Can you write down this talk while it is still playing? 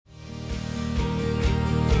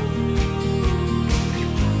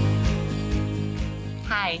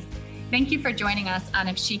Thank you for joining us on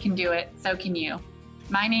If She Can Do It, So Can You.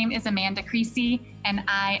 My name is Amanda Creasy, and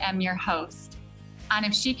I am your host. On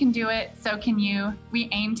If She Can Do It, So Can You, we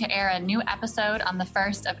aim to air a new episode on the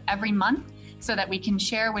first of every month so that we can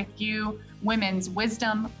share with you women's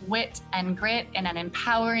wisdom, wit, and grit in an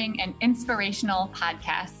empowering and inspirational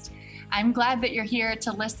podcast. I'm glad that you're here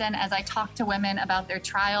to listen as I talk to women about their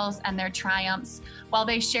trials and their triumphs while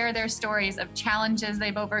they share their stories of challenges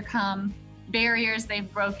they've overcome, barriers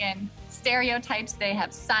they've broken, stereotypes they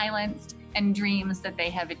have silenced, and dreams that they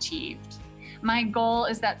have achieved. My goal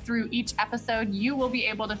is that through each episode, you will be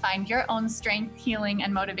able to find your own strength, healing,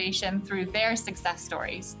 and motivation through their success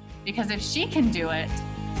stories. Because if she can do it,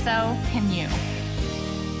 so can you.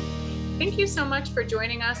 Thank you so much for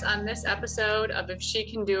joining us on this episode of If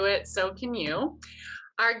She Can Do It, So Can You.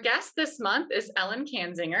 Our guest this month is Ellen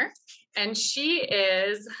Kanzinger, and she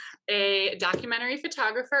is a documentary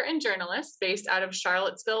photographer and journalist based out of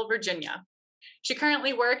Charlottesville, Virginia. She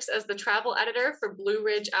currently works as the travel editor for Blue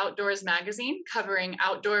Ridge Outdoors magazine, covering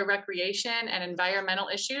outdoor recreation and environmental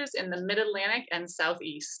issues in the Mid-Atlantic and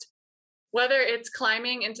Southeast. Whether it's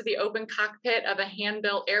climbing into the open cockpit of a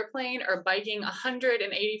hand-built airplane or biking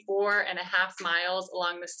 184 and a half miles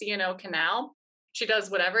along the C&O Canal, she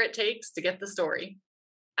does whatever it takes to get the story.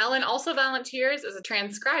 Ellen also volunteers as a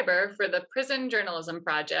transcriber for the Prison Journalism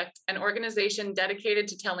Project, an organization dedicated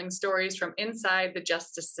to telling stories from inside the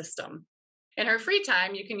justice system. In her free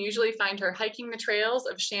time, you can usually find her hiking the trails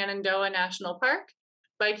of Shenandoah National Park,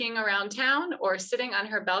 biking around town, or sitting on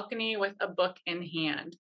her balcony with a book in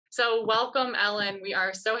hand. So welcome, Ellen. We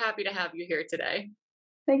are so happy to have you here today.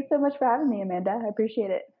 Thanks so much for having me, Amanda. I appreciate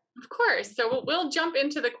it. Of course. So we'll jump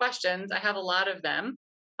into the questions. I have a lot of them.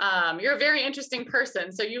 You're a very interesting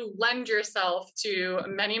person, so you lend yourself to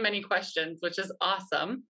many, many questions, which is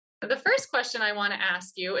awesome. The first question I want to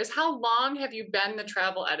ask you is, how long have you been the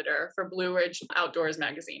travel editor for Blue Ridge Outdoors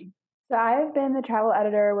magazine? So I've been the travel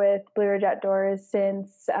editor with Blue Ridge Outdoors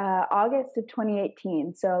since August of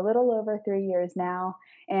 2018, so a little over 3 years now.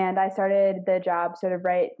 And I started the job sort of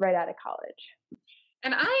right out of college.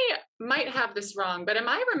 And I might have this wrong, but am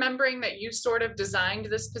I remembering that you sort of designed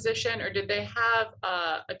this position, or did they have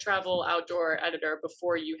a travel outdoor editor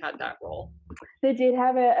before you had that role? They did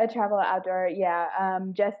have a travel outdoor, yeah.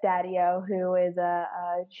 Jess Daddio, who is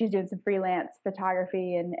she's doing some freelance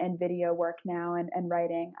photography and video work now and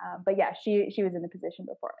writing. But yeah, she was in the position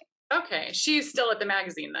before me. Okay, she's still at the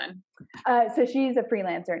magazine then. So she's a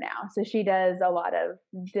freelancer now. So she does a lot of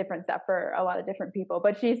different stuff for a lot of different people,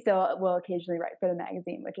 but she still will occasionally write for the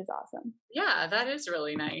magazine, which is awesome. Yeah, that is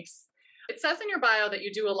really nice. It says in your bio that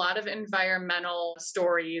you do a lot of environmental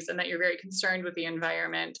stories and that you're very concerned with the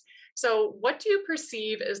environment. So what do you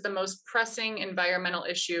perceive as the most pressing environmental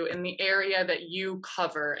issue in the area that you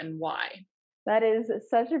cover, and why? That is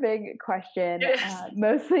such a big question, Yes.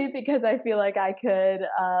 mostly because I feel like I could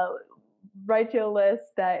write you a list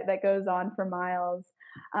that goes on for miles.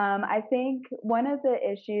 I think one of the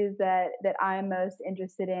issues that I'm most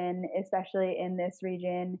interested in, especially in this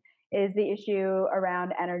region, is the issue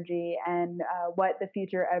around energy and what the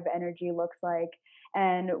future of energy looks like,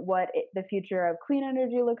 and what the future of clean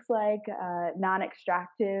energy looks like,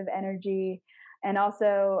 non-extractive energy, and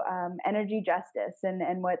also energy justice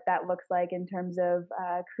and what that looks like in terms of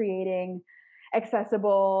creating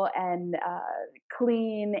accessible and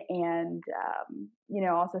clean, and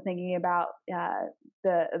also thinking about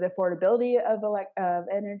the affordability of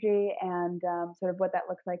energy, and sort of what that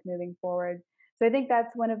looks like moving forward. So I think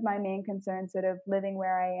that's one of my main concerns, sort of living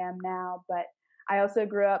where I am now. But I also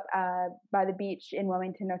grew up by the beach in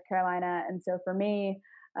Wilmington, North Carolina, and so for me,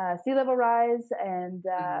 sea level rise and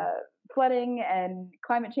flooding and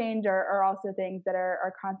climate change are also things that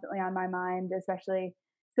are constantly on my mind, especially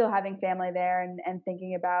still having family there and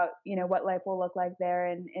thinking about, what life will look like there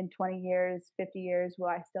in 20 years, 50 years. Will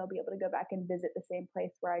I still be able to go back and visit the same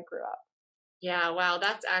place where I grew up? Yeah, wow,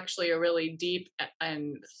 that's actually a really deep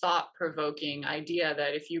and thought-provoking idea,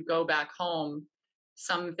 that if you go back home,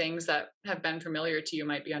 some things that have been familiar to you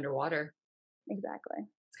might be underwater. Exactly.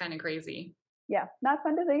 It's kind of crazy. Yeah, not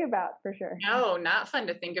fun to think about, for sure. No, not fun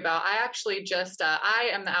to think about. I actually just,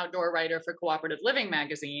 I am the outdoor writer for Cooperative Living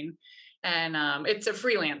magazine, and it's a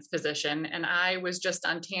freelance position. And I was just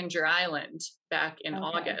on Tangier Island back in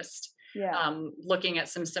August, looking at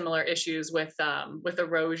some similar issues with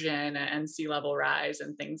erosion and sea level rise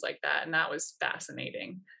and things like that. And that was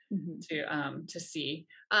fascinating to see.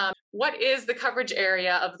 What is the coverage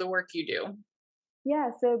area of the work you do?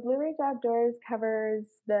 Yeah, so Blue Ridge Outdoors covers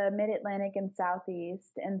the Mid-Atlantic and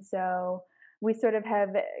Southeast. And so we sort of have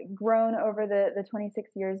grown over the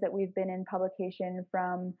 26 years that we've been in publication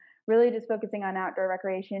from really just focusing on outdoor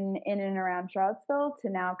recreation in and around Charlottesville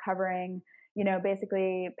to now covering,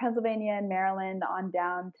 basically Pennsylvania and Maryland on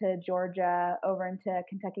down to Georgia, over into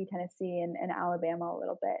Kentucky, Tennessee, and Alabama a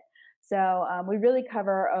little bit. So we really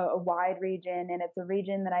cover a wide region, and it's a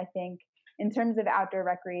region that I think, in terms of outdoor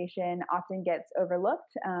recreation, often gets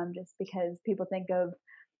overlooked, just because people think of,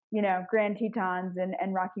 Grand Tetons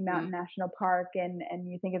and Rocky Mountain National Park, and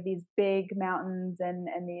you think of these big mountains and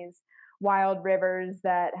these wild rivers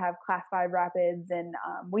that have Class 5 rapids, and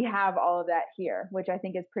we have all of that here, which I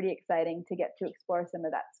think is pretty exciting to get to explore some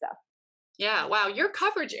of that stuff. Yeah, wow, your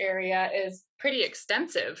coverage area is pretty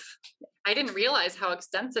extensive. I didn't realize how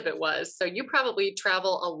extensive it was. So you probably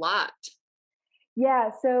travel a lot. Yeah,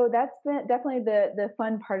 so that's definitely the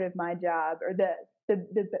fun part of my job, or the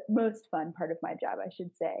most fun part of my job, I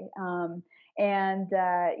should say. And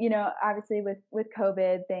obviously with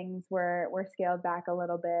COVID, things were scaled back a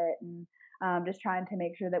little bit, and just trying to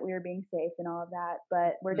make sure that we were being safe and all of that.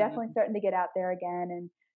 But we're definitely starting to get out there again and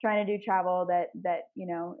trying to do travel that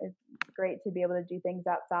is great to be able to do things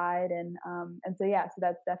outside, and so yeah, so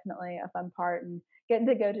that's definitely a fun part, and getting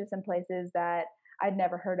to go to some places that I'd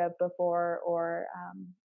never heard of before, or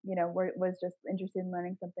was just interested in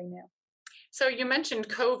learning something new. So you mentioned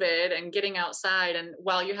COVID and getting outside, and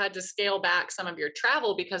while you had to scale back some of your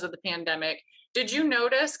travel because of the pandemic, did you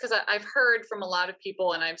notice, because I've heard from a lot of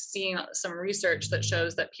people and I've seen some research that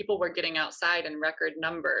shows that people were getting outside in record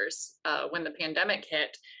numbers when the pandemic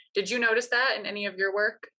hit. Did you notice that in any of your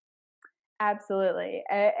work? Absolutely.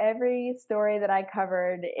 Every story that I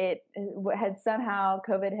covered, it had somehow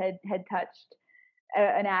COVID had touched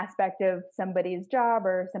an aspect of somebody's job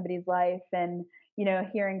or somebody's life, and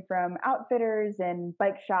hearing from outfitters and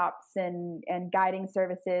bike shops and guiding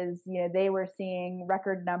services, they were seeing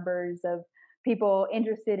record numbers of people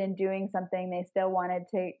interested in doing something. They still wanted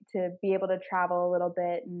to be able to travel a little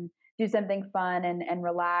bit and do something fun and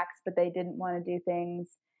relax, but they didn't want to do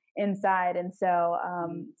things inside. And so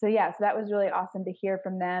yeah, so that was really awesome to hear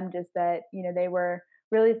from them, just that they were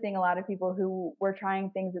really seeing a lot of people who were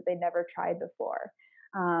trying things that they'd never tried before.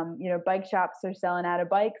 Bike shops are selling out of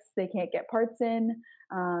bikes they can't get parts in,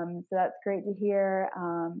 so that's great to hear.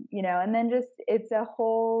 And then just it's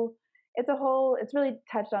really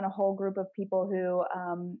touched on a whole group of people who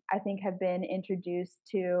I think have been introduced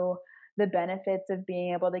to the benefits of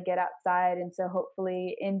being able to get outside, and so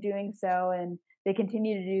hopefully in doing so, and they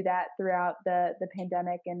continue to do that throughout the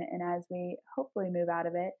pandemic, and as we hopefully move out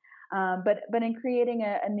of it. But in creating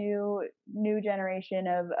a new generation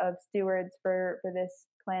of stewards for this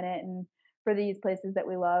planet and for these places that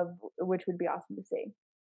we love, which would be awesome to see.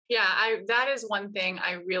 Yeah, that is one thing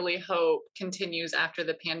I really hope continues after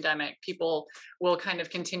the pandemic. People will kind of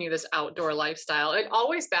continue this outdoor lifestyle. It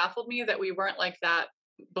always baffled me that we weren't like that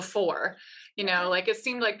before. Like it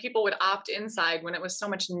seemed like people would opt inside when it was so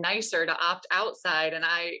much nicer to opt outside. And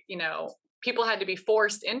people had to be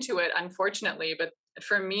forced into it, unfortunately. But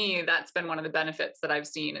for me, that's been one of the benefits that I've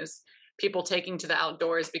seen, is people taking to the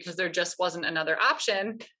outdoors because there just wasn't another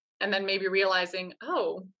option. And then maybe realizing,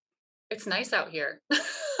 oh, it's nice out here.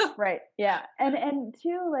 Right. Yeah. And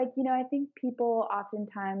too, like, I think people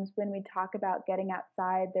oftentimes, when we talk about getting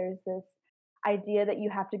outside, there's this idea that you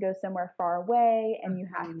have to go somewhere far away and you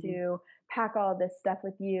have to pack all of this stuff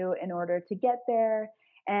with you in order to get there.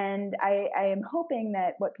 And I am hoping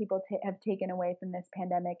that what people have taken away from this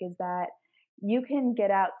pandemic is that you can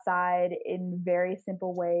get outside in very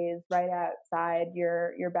simple ways right outside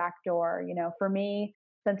your back door. For me,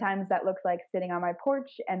 sometimes that looks like sitting on my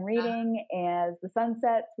porch and reading as the sun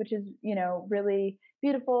sets, which is, really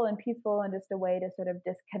beautiful and peaceful, and just a way to sort of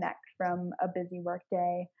disconnect from a busy work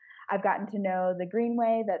day. I've gotten to know the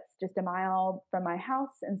Greenway that's just a mile from my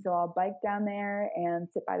house, and so I'll bike down there and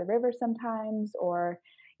sit by the river sometimes, or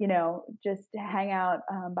just hang out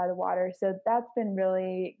by the water. So that's been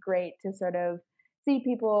really great to sort of see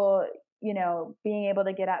people, being able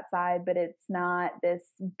to get outside, but it's not this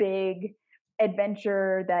big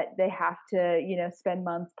adventure that they have to, spend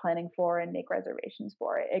months planning for and make reservations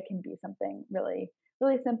for. It can be something really,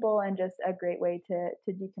 really simple and just a great way to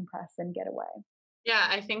decompress and get away. Yeah,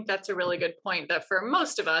 I think that's a really good point, that for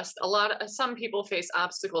most of us, some people face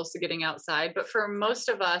obstacles to getting outside, but for most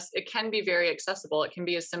of us, it can be very accessible. It can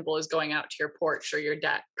be as simple as going out to your porch or your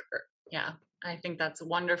deck. Yeah, I think that's a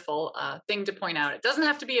wonderful thing to point out. It doesn't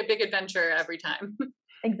have to be a big adventure every time.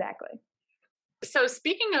 Exactly. So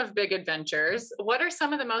speaking of big adventures, what are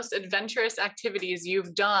some of the most adventurous activities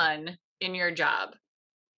you've done in your job?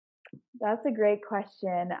 That's a great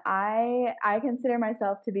question. I consider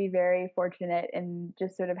myself to be very fortunate in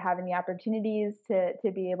just sort of having the opportunities to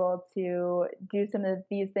be able to do some of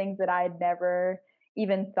these things that I'd never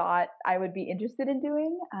even thought I would be interested in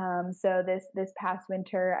doing. So this past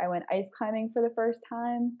winter, I went ice climbing for the first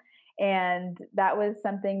time, and that was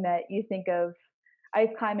something that you think of ice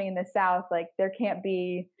climbing in the South, like there can't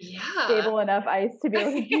be Yeah. stable enough ice to be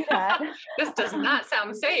able to do that. Yeah. This does not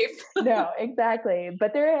sound safe. No, exactly.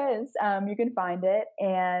 But there is, you can find it.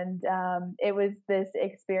 And it was this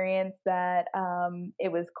experience that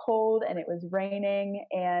it was cold and it was raining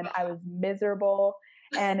and I was miserable.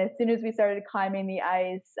 And as soon as we started climbing the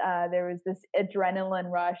ice, there was this adrenaline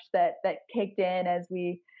rush that kicked in as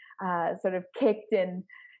we sort of kicked and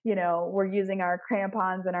we're using our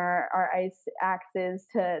crampons and our ice axes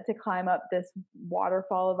to climb up this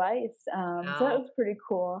waterfall of ice. So that Wow. was pretty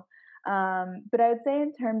cool. But I would say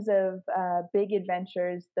in terms of big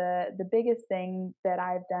adventures, the biggest thing that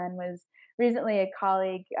I've done was recently a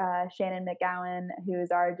colleague, Shannon McGowan, who is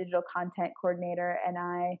our digital content coordinator, and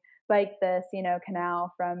I biked the C&O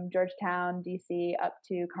Canal from Georgetown, DC, up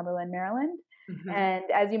to Cumberland, Maryland. Mhm.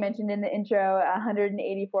 And as you mentioned in the intro,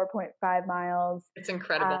 184.5 miles. It's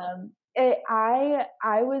incredible.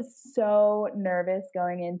 I was so nervous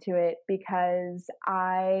going into it because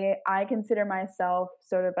I consider myself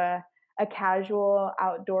sort of a casual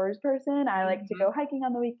outdoors person. I like to go Mhm. hiking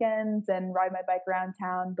on the weekends and ride my bike around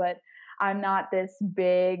town, but I'm not this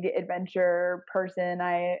big adventure person.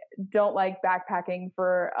 I don't like backpacking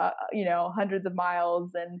for hundreds of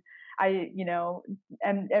miles, and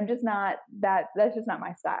I'm just not that. That's just not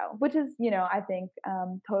my style. Which is I think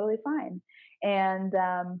totally fine. And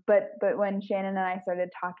but when Shannon and I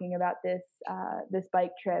started talking about this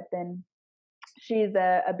bike trip, and she's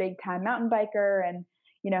a big time mountain biker, and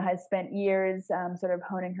has spent years sort of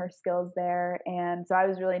honing her skills there. And so I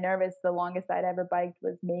was really nervous. The longest I'd ever biked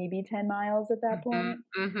was maybe 10 miles at that Mhm. point,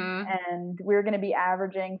 Mhm. and we were going to be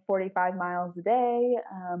averaging 45 miles a day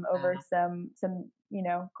over Wow. some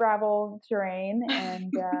gravel terrain,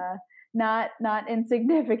 and not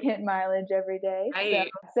insignificant mileage every day. So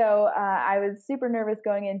Right. so I was super nervous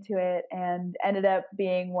going into it, and ended up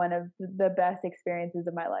being one of the best experiences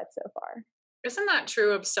of my life so far. Isn't that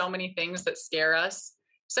true of so many things that scare us?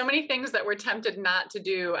 So many things that we're tempted not to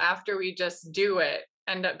do after we just do it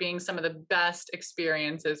end up being some of the best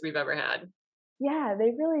experiences we've ever had. Yeah,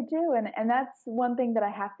 they really do, and that's one thing that I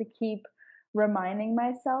have to keep reminding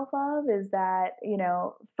myself of, is that,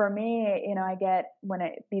 for me, I get when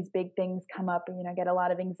these big things come up, I get a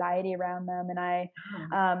lot of anxiety around them, and I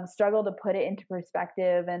Oh. struggle to put it into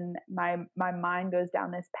perspective, and my mind goes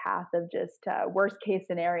down this path of just worst case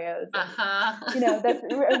scenarios, and that's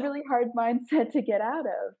Uh-huh. a really hard mindset to get out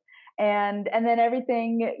of. And then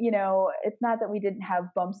everything, it's not that we didn't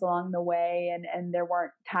have bumps along the way, and there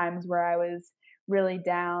weren't times where I was really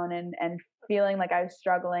down and feeling like I was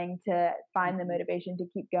struggling to find the Mhm. motivation to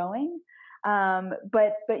keep going.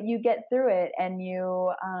 But you get through it, and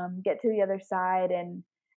you get to the other side, and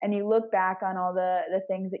you look back on all the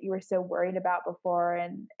things that you were so worried about before,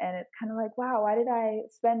 and it's kind of like, wow, why did I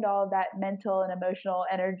spend all of that mental and emotional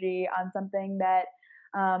energy on something that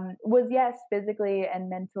was, yes, physically and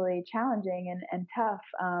mentally challenging and tough,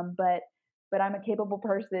 but I'm a capable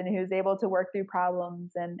person who's able to work through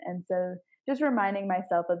problems, and so just reminding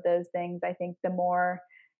myself of those things. I think the more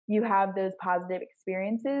you have those positive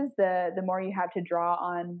experiences, the more you have to draw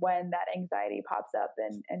on when that anxiety pops up,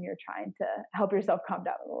 and you're trying to help yourself calm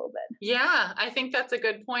down a little bit. Yeah, I think that's a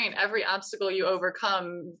good point. Every obstacle you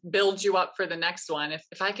overcome builds you up for the next one.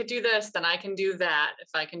 If I could do this, then I can do that. If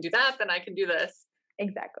I can do that, then I can do this.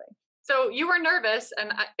 Exactly. So you were nervous,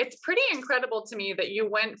 and it's pretty incredible to me that you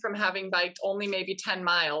went from having biked only maybe 10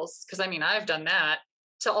 miles, because I mean, I've done that,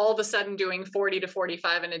 to all of a sudden doing 40 to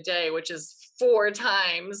 45 in a day, which is four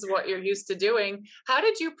times what you're used to doing. How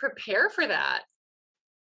did you prepare for that?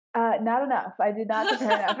 Not enough. I did not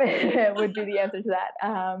prepare enough. Would be the answer to that.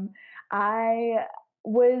 I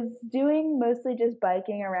was doing mostly just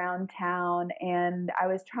biking around town, and I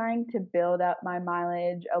was trying to build up my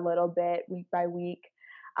mileage a little bit week by week.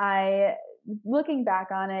 I, looking back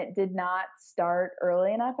on it, did not start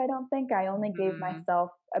early enough. I don't think I only gave Mhm.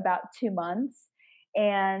 myself about 2 months,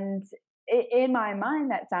 and in my mind,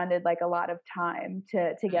 that sounded like a lot of time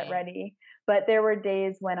to get Right. ready. But there were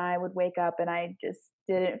days when I would wake up and I just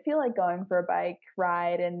didn't feel like going for a bike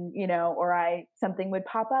ride, and or I something would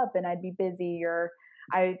pop up and I'd be busy, or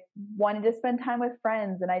I wanted to spend time with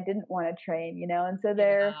friends and I didn't want to train, and so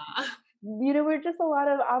there Yeah. were just a lot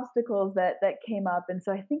of obstacles that came up, and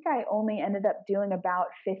so I think I only ended up doing about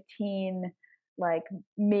 15 like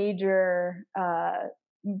major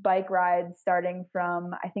bike rides starting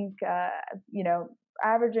from, I think,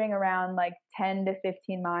 averaging around like 10 to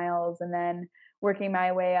 15 miles, and then working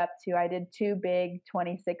my way up to, I did two big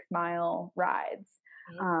 26-mile rides,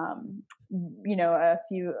 um,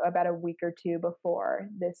 about a week or two before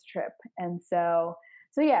this trip. And so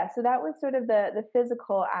yeah, so that was sort of the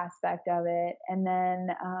physical aspect of it. And then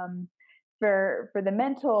for the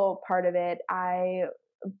mental part of it,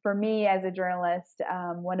 for me as a journalist,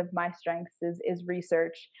 one of my strengths is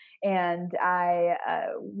research, and I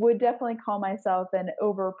would definitely call myself an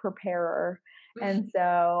over preparer. And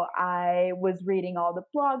so I was reading all the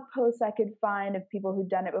blog posts I could find of people who'd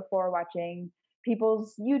done it before, watching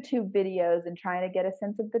people's YouTube videos, and trying to get a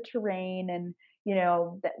sense of the terrain and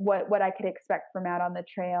what I could expect from out on the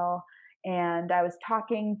trail. And I was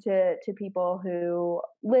talking to people who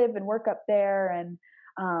live and work up there, and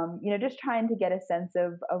just trying to get a sense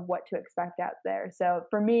of what to expect out there. So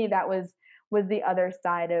for me, that was the other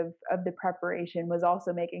side of the preparation, was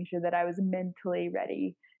also making sure that I was mentally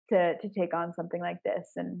ready to take on something like this.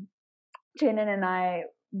 And Shannon and I,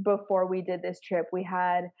 before we did this trip, we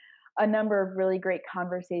had a number of really great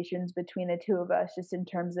conversations between the two of us, just in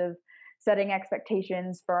terms of setting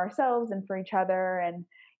expectations for ourselves and for each other. And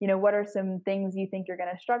what are some things you think you're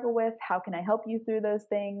going to struggle with? How can I help you through those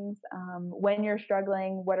things? When you're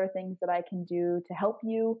struggling, what are things that I can do to help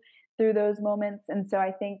you through those moments? And so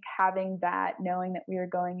I think having that, knowing that we are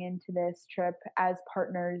going into this trip as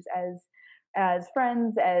partners, as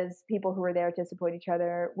friends, as people who were there to support each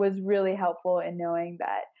other, was really helpful in knowing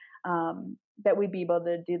that we'd be able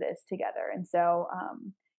to do this together. And so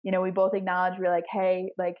we both acknowledge, we're like,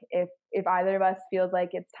 hey, like if either of us feels like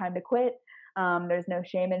it's time to quit, there's no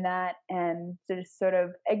shame in that. And so just sort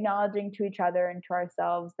of acknowledging to each other and to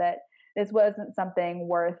ourselves that this wasn't something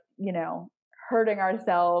worth, hurting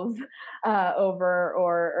ourselves over,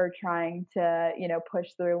 or trying to, push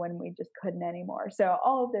through when we just couldn't anymore. So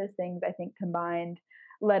all of those things, I think, combined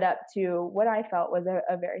led up to what I felt was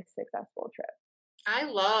a very successful trip. I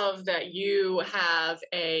love that you have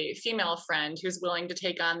a female friend who's willing to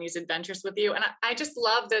take on these adventures with you. And I just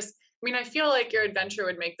love this. I mean, I feel like your adventure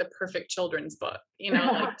would make the perfect children's book,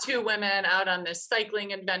 like two women out on this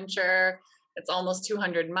cycling adventure. It's almost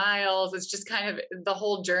 200 miles. It's just kind of, the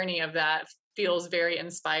whole journey of that feels very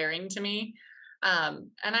inspiring to me.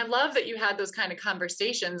 And I love that you had those kind of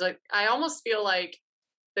conversations. Like, I almost feel like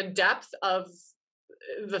the depth of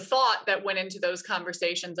the thought that went into those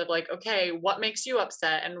conversations of like, okay, what makes you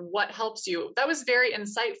upset and what helps you? That was very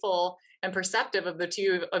insightful and perceptive of the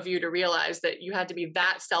two of you to realize that you had to be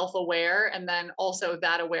that self-aware and then also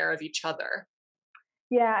that aware of each other.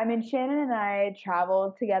 Yeah, I mean, Shannon and I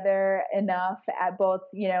traveled together enough at both,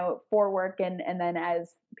 for work, and then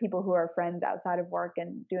as people who are friends outside of work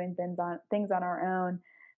and doing things on our own,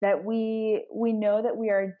 that we know that we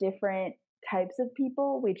are different types of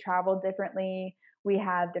people. We travel differently. We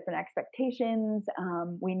have different expectations.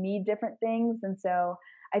 We need different things, and so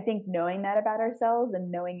I think knowing that about ourselves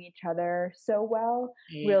and knowing each other so well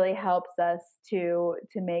really helps us to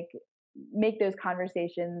make those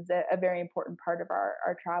conversations a very important part of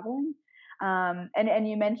our traveling. And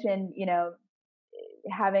you mentioned,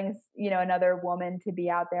 having, another woman to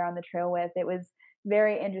be out there on the trail with. It was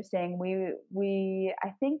very interesting. We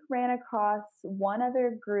I think ran across one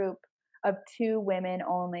other group of two women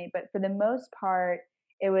only, but for the most part,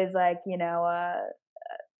 it was like,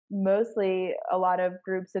 mostly a lot of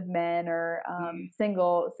groups of men, or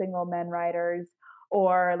single men riders,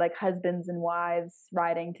 or like husbands and wives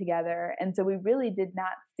riding together. And so we really did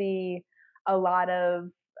not see a lot of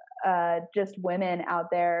just women out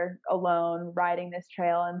there alone riding this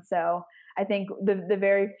trail. And so I think the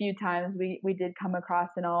very few times we did come across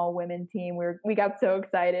an all women team, we got so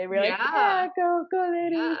excited. We were like, yeah, go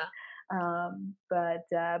ladies. Yeah.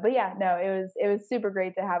 But yeah, no, it was super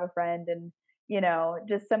great to have a friend, and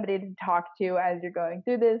just somebody to talk to as you're going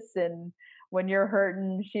through this. And when you're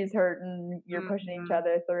hurting, she's hurting, you're pushing each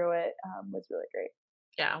other through it, was really great.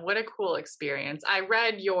 Yeah, what a cool experience. I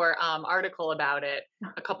read your article about it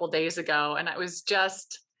a couple days ago, and I was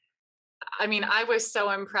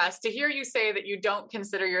so impressed to hear you say that you don't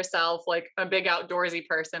consider yourself like a big outdoorsy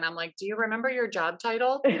person. I'm like, do you remember your job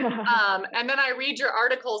title? And then I read your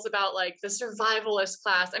articles about like the survivalist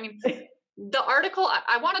class. I mean, the article,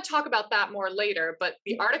 I want to talk about that more later, but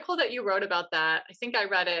the article that you wrote about that, I think I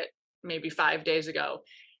read it maybe 5 days ago.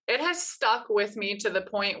 It has stuck with me to the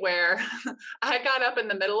point where I got up in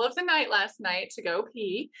the middle of the night last night to go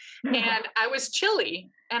pee, and I was chilly,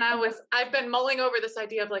 and I've been mulling over this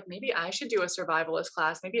idea of like, maybe I should do a survivalist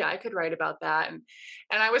class. Maybe I could write about that. And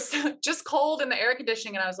I was just cold in the air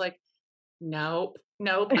conditioning, and I was like, nope,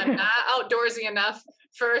 I'm not outdoorsy enough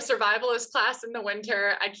for a survivalist class in the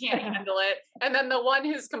winter. I can't handle it. And then the one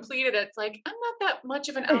who's completed it's like, I'm not that much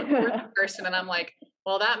of an outdoorsy person. And I'm like,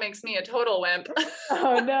 well, that makes me a total wimp.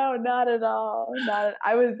 Oh no, not at all.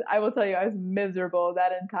 I will tell you, I was miserable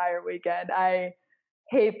that entire weekend. I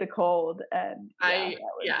hate the cold, and I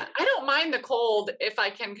don't mind the cold if I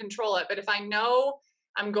can control it, but if I know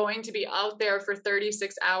I'm going to be out there for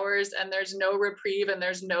 36 hours and there's no reprieve and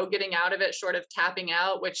there's no getting out of it short of tapping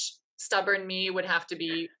out, which stubborn me would have to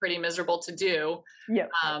be pretty miserable to do.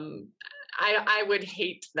 Yep. I would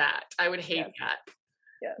hate that. I would hate that.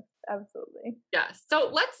 Yes, absolutely. Yes.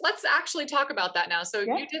 So let's actually talk about that now. So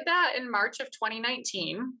you did that in March of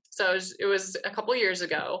 2019. So it was a couple years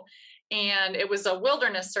ago. And it was a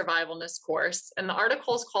wilderness survivalness course. And the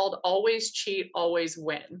article is called Always Cheat, Always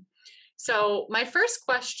Win. So my first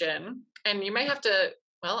question, and you may have to,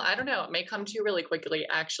 well, I don't know, it may come to you really quickly,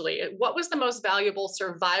 actually. What was the most valuable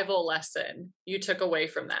survival lesson you took away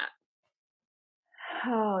from that?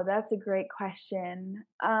 Oh, that's a great question.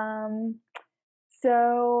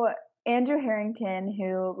 So Andrew Harrington,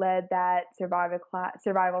 who led that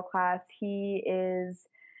survival class, he is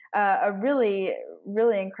a really,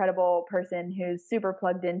 really incredible person who's super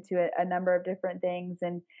plugged into a number of different things.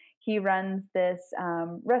 And he runs this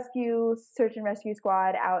search and rescue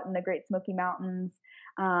squad out in the Great Smoky Mountains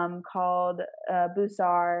called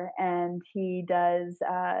Busar. And he does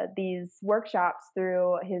these workshops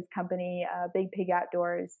through his company, Big Pig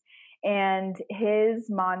Outdoors. And his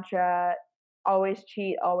mantra, always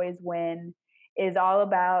cheat, always win, is all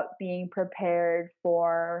about being prepared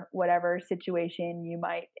for whatever situation you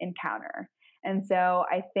might encounter. And so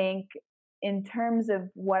I think in terms of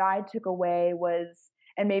what I took away was,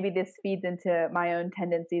 and maybe this feeds into my own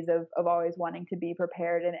tendencies of always wanting to be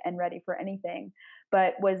prepared and ready for anything,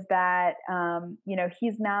 but was that,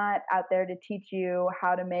 he's not out there to teach you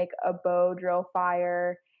how to make a bow drill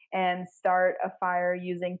fire and start a fire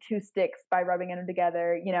using two sticks by rubbing them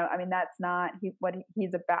together. That's not what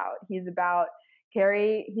he's about. He's about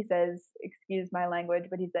he says, excuse my language,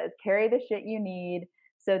 but he says, carry the shit you need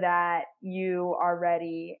so that you are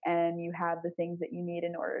ready and you have the things that you need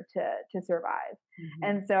in order to survive. Mm-hmm.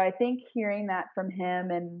 And so I think hearing that from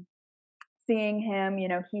him and seeing him,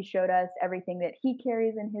 he showed us everything that he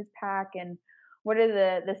carries in his pack and what are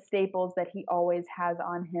the staples that he always has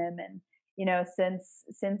on him. And,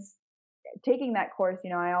 since taking that course,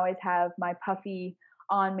 I always have my puffy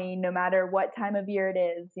on me no matter what time of year it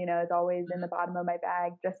is. It's always in the bottom of my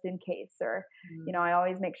bag just in case. Or I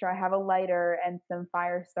always make sure I have a lighter and some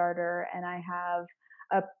fire starter, and I have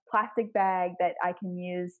a plastic bag that I can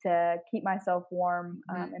use to keep myself warm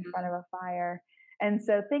in front of a fire. And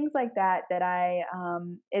so things like that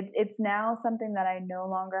it's now something that I no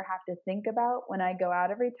longer have to think about when I go out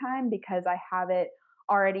every time, because I have it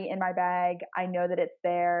already in my bag. I know that it's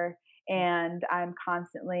there, and I'm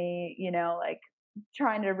constantly,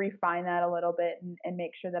 trying to refine that a little bit and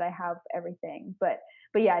make sure that I have everything. But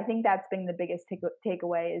yeah, I think that's been the biggest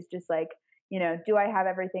takeaway is just like, do I have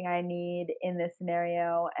everything I need in this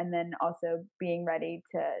scenario? And then also being ready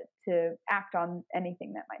to act on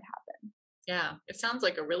anything that might happen. Yeah, it sounds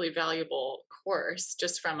like a really valuable course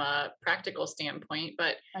just from a practical standpoint,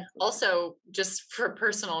 but also just for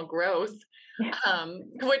personal growth.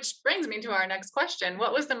 Which brings me to our next question.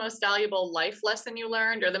 What was the most valuable life lesson you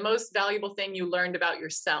learned, or the most valuable thing you learned about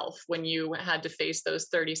yourself when you had to face those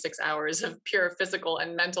 36 hours of pure physical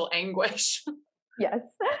and mental anguish? Yes.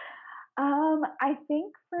 I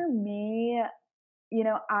think for me,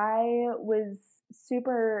 I was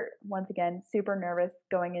once again, super nervous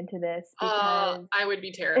going into this because I would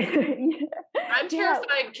be terrified. I'm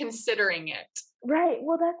terrified considering it. Right.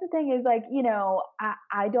 Well, that's the thing is like,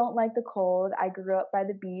 I don't like the cold. I grew up by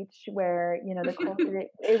the beach where, the coldest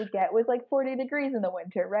it would get was like 40 degrees in the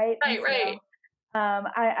winter. Right. Right.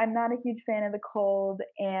 I'm not a huge fan of the cold,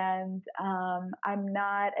 and I'm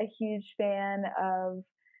not a huge fan of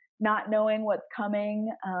not knowing what's coming.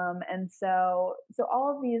 And so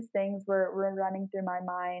all of these things were running through my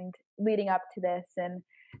mind leading up to this.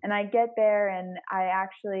 And I get there and I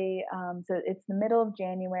actually, so it's the middle of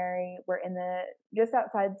January. We're just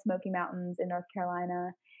outside Smoky Mountains in North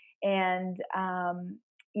Carolina. And,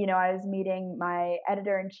 I was meeting my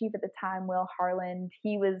editor-in-chief at the time, Will Harland.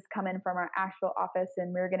 He was coming from our Asheville office,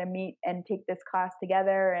 and we were going to meet and take this class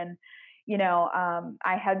together. And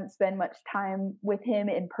I hadn't spent much time with him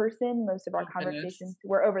in person. Most of our conversations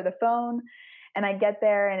were over the phone. And I get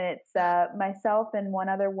there and it's myself and one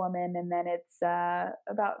other woman. And then it's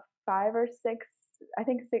about 5 or 6, I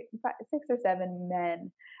think 6 or 7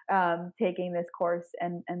 men taking this course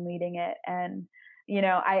and leading it. And,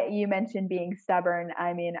 you mentioned being stubborn.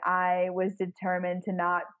 I mean, I was determined to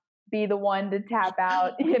not be the one to tap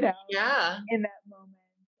out, Yeah. in that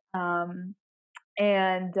moment.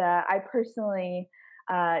 And I personally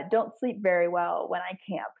don't sleep very well when I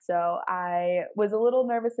camp. So I was a little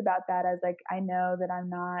nervous about that. I was like, I know that I'm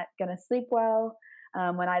not going to sleep well.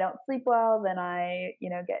 When I don't sleep well, then I,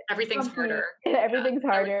 get Everything's grumpy. harder. Everything's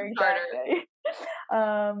harder. Everything's harder. Exactly.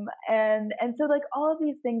 And so like all of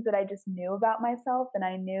these things that I just knew about myself, and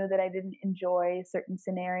I knew that I didn't enjoy certain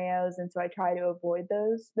scenarios, and so I try to avoid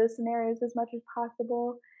those scenarios as much as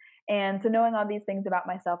possible. And so knowing all these things about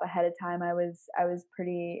myself ahead of time, I was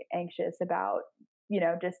pretty anxious about,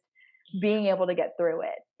 just being able to get through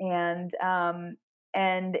it. And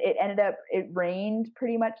it rained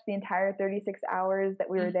pretty much the entire 36 hours that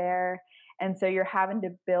we were there. And so you're having to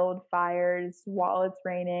build fires while it's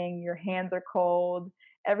raining, your hands are cold,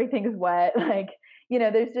 everything's wet. Like,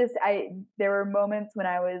 there were moments when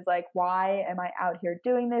I was like, why am I out here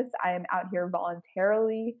doing this? I am out here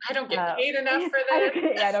voluntarily. I don't get paid enough for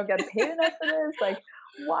this. I don't get paid enough for this. Like,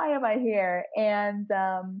 why am I here? And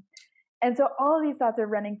so all of these thoughts are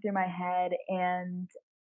running through my head. And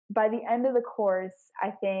by the end of the course,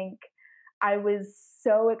 I think I was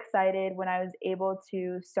so excited when I was able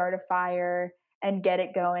to start a fire and get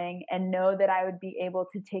it going and know that I would be able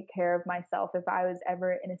to take care of myself if I was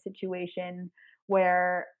ever in a situation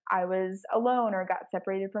where I was alone or got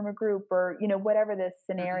separated from a group or, whatever this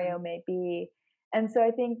scenario may be. And so I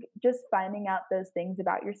think just finding out those things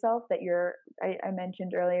about yourself that I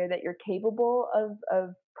mentioned earlier, that you're capable of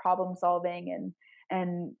problem solving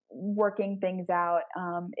and working things out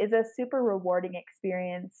is a super rewarding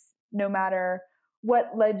experience. No matter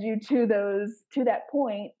what led you to that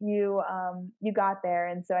point, you got there.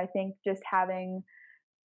 And so I think just having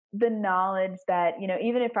the knowledge that,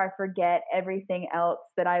 even if I forget everything else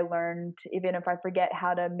that I learned, even if I forget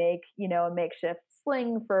how to make, a makeshift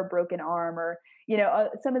sling for a broken arm, or,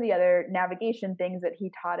 some of the other navigation things that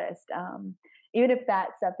he taught us, even if that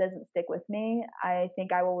stuff doesn't stick with me, I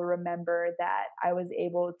think I will remember that I was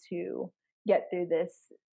able to get through this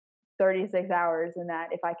 36 hours, and that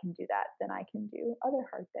if I can do that, then I can do other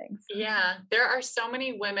hard things. Yeah. There are so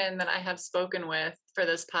many women that I have spoken with for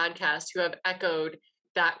this podcast who have echoed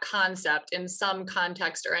that concept in some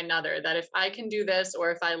context or another, that if I can do this,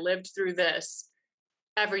 or if I lived through this,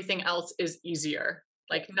 everything else is easier.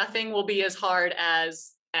 Like nothing will be as hard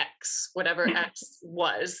as X, whatever X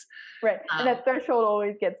was. Right. And that threshold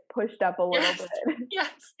always gets pushed up a little bit.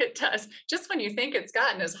 Yes, it does. Just when you think it's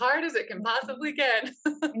gotten as hard as it can possibly get.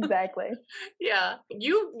 Exactly. Yeah.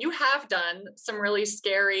 You have done some really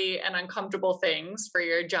scary and uncomfortable things for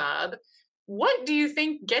your job. What do you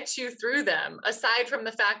think gets you through them, aside from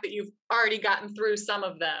the fact that you've already gotten through some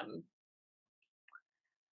of them?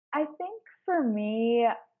 I think for me,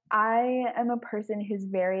 I am a person who's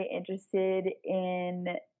very interested in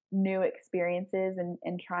new experiences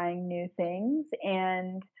and trying new things.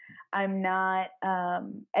 And I'm not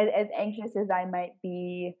as anxious as I might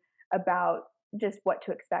be about just what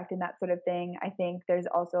to expect and that sort of thing. I think there's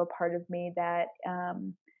also a part of me that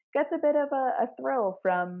gets a bit of a thrill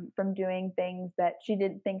from doing things that she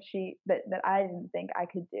didn't think that I didn't think I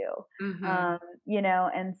could do. Mm-hmm.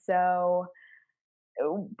 And so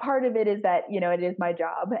part of it is that it is my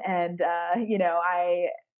job, and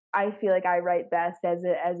I feel like I write best as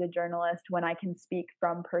a journalist when I can speak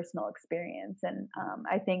from personal experience, and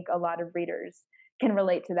I think a lot of readers can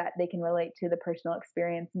relate to that. They can relate to the personal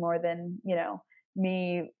experience more than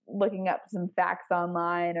me looking up some facts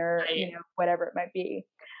online or Right. Whatever it might be.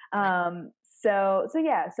 Right. So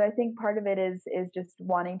I think part of it is just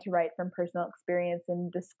wanting to write from personal experience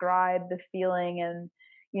and describe the feeling and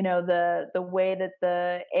the way that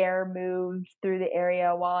the air moved through the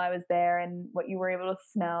area while I was there, and what you were able to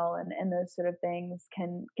smell, and those sort of things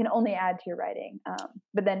can only add to your writing.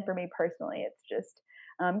 But then for me personally, it's just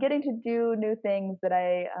getting to do new things that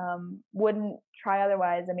I wouldn't try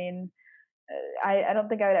otherwise. I mean, I don't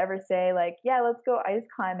think I would ever say like, yeah, let's go ice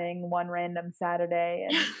climbing one random Saturday,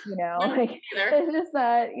 and like it's just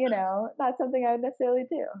not something I would necessarily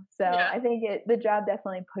do. So I think the job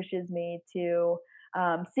definitely pushes me to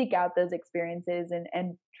seek out those experiences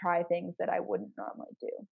and try things that I wouldn't normally do.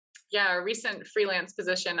 Yeah, a recent freelance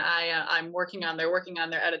position I'm working on. They're working on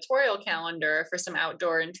their editorial calendar for some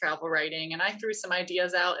outdoor and travel writing, and I threw some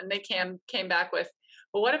ideas out, and they came back with,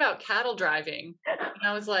 well, what about cattle driving? And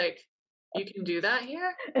I was like, you can do that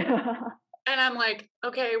here? And I'm like,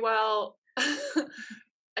 okay, well,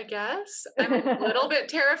 I guess I'm a little bit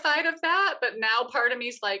terrified of that, but now part of me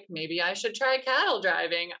is like, maybe I should try cattle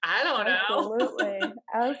driving. I don't know.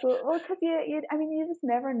 Absolutely. Well, because you just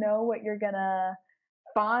never know what you're gonna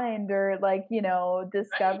find or like, Right.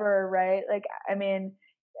 discover, right? Like, I mean,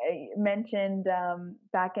 I mentioned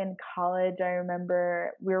back in college, I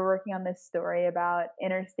remember we were working on this story about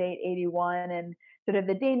Interstate 81 and sort of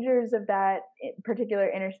the dangers of that particular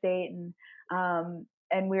interstate,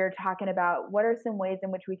 and we were talking about what are some ways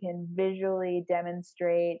in which we can visually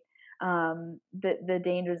demonstrate the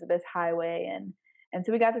dangers of this highway, and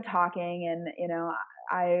so we got to talking, and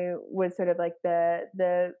I was sort of like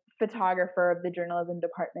the photographer of the journalism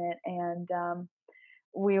department, and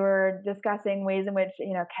we were discussing ways in which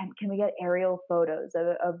can we get aerial photos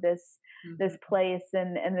of this Mhm. place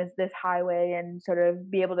and this highway and sort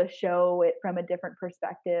of be able to show it from a different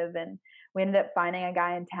perspective. And we ended up finding a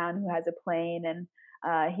guy in town who has a plane, and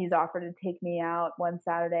he's offered to take me out one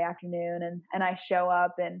Saturday afternoon, and I show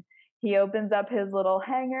up, and he opens up his little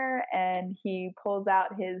hangar and he pulls out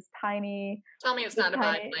Tell me it's his not a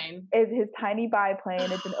tiny biplane. his tiny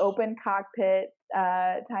biplane. It's an open cockpit,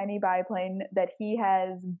 tiny biplane that he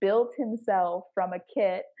has built himself from a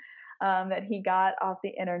kit that he got off the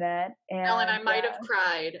internet. Ellen, I And might have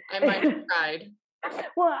cried. I might have cried.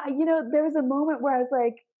 well, there was a moment where I was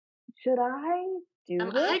like, should I do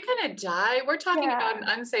Am this? I gonna die? We're talking Yeah. about an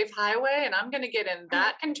unsafe highway and I'm gonna get in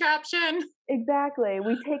that contraption? Exactly.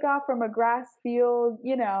 We take off from a grass field,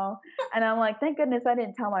 and I'm like, thank goodness I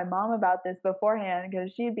didn't tell my mom about this beforehand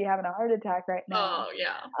because she'd be having a heart attack right now. Oh,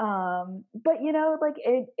 yeah. But like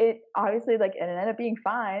it obviously like it ended up being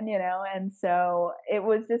fine, and so it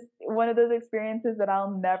was just one of those experiences that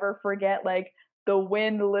I'll never forget. Like the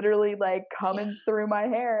wind literally like Yeah. coming through my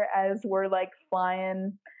hair as we're like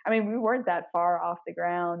flying. I mean, we weren't that far off the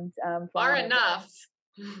ground, Far flying over enough.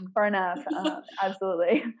 far enough,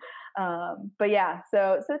 absolutely. But yeah,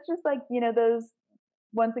 so it's just like those,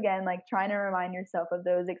 once again, like trying to remind yourself of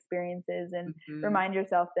those experiences and Mhm. remind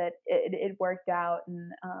yourself that it worked out,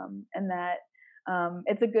 and that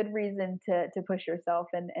it's a good reason to push yourself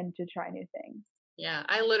and to try new things. Yeah,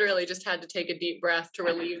 I literally just had to take a deep breath to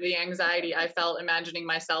relieve the anxiety I felt imagining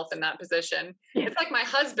myself in that position. Yeah. It's like my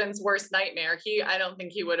husband's worst nightmare. I don't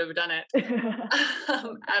think he would have done it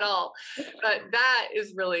at all. But that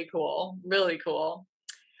is really cool. Really cool.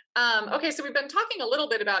 Okay, so we've been talking a little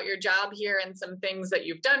bit about your job here and some things that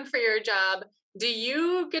you've done for your job. Do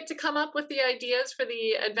you get to come up with the ideas for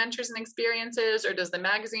the adventures and experiences, or does the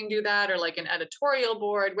magazine do that, or like an editorial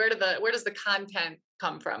board? Where does the content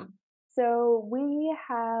come from? So we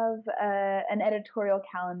have an editorial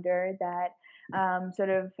calendar that sort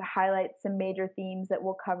of highlights some major themes that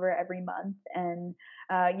we'll cover every month. And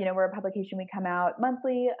we're a publication. We come out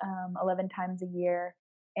monthly, 11 times a year.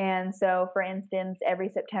 And so, for instance, every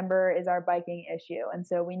September is our biking issue, and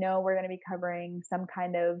so we know we're going to be covering some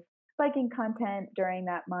kind of biking content during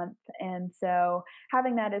that month. And so,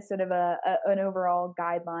 having that as sort of an overall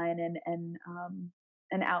guideline and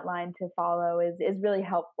an outline to follow is really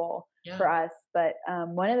helpful Yeah. for us. But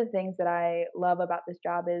one of the things that I love about this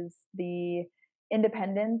job is the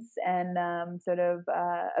independence and sort of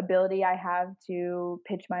ability I have to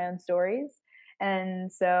pitch my own stories.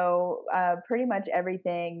 And so, pretty much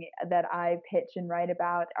everything that I pitch and write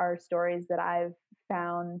about are stories that I've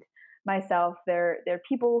found myself. They're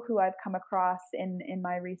people who I've come across in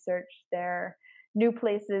my research. They're new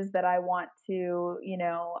places that I want to,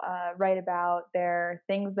 write about. There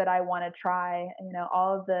things that I want to try.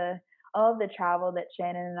 All of the travel that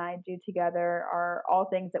Shannon and I do together are all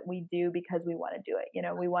things that we do because we want to do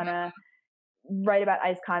it. We want to write about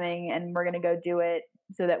ice climbing and we're going to go do it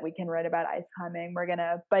so that we can write about ice climbing. We're going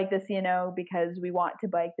to bike the CNO because we want to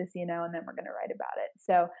bike the CNO, and then we're going to write about it.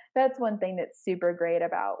 So that's one thing that's super great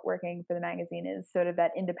about working for the magazine is sort of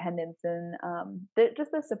that independence and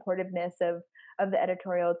just the supportiveness of the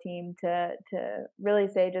editorial team to really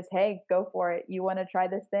say just, hey, go for it. You want to try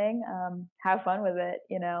this thing? Have fun with it,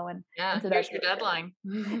 and Yeah, so here's that's your really great.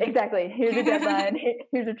 deadline. Exactly. Here's a deadline.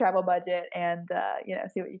 Here's a travel budget, and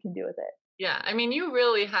see what you can do with it. Yeah, I mean, you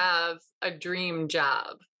really have a dream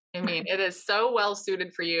job. I mean, it is so well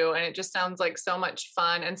suited for you, and it just sounds like so much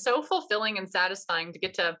fun and so fulfilling and satisfying to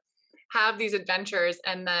get to have these adventures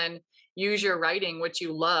and then use your writing, which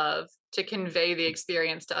you love, to convey the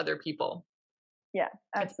experience to other people. Yeah,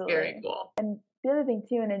 It's very absolutely. cool. And the other thing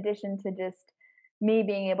too, in addition to just me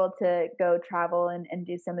being able to go travel and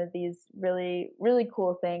do some of these really, really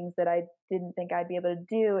cool things that I didn't think I'd be able to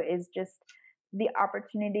do, is just the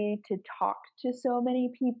opportunity to talk to so many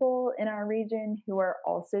people in our region who are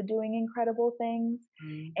also doing incredible things.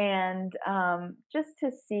 Mm. And just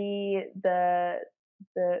to see the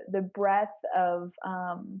breadth of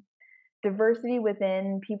diversity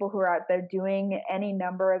within people who are out there doing any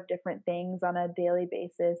number of different things on a daily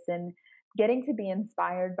basis, and getting to be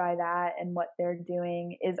inspired by that and what they're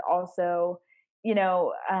doing is also, you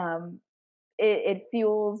know, it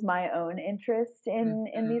fuels my own interest in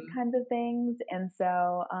these Mhm. kinds of things. And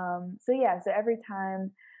so yeah, so every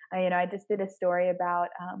time I just did a story about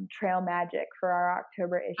trail magic for our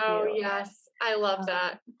October Oh, issue. yes. I love um,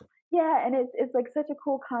 that. yeah, and it's like such a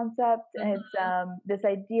cool concept. It's Mhm. this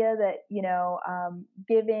idea that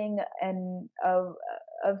giving and of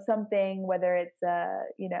something, whether it's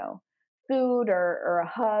food or a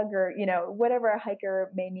hug or whatever a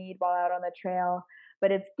hiker may need while out on the trail,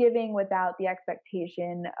 but it's giving without the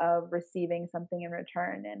expectation of receiving something in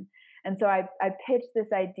return. And so I pitched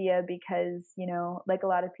this idea because like a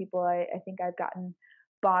lot of people, I think I've gotten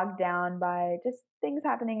bogged down by just things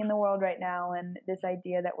happening in the world right now, and this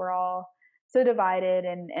idea that we're all so divided,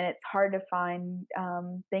 and it's hard to find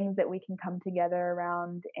things that we can come together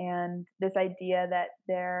around, and this idea that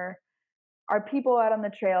there are people out on the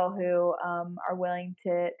trail who are willing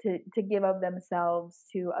to give of themselves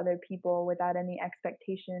to other people without any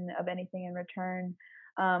expectation of anything in return,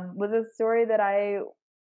 was a story that I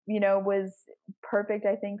was perfect,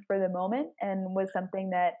 I think, for the moment, and was something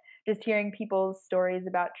that just hearing people's stories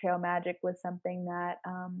about trail magic was something that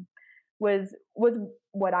was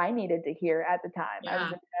what I needed to hear at the time. I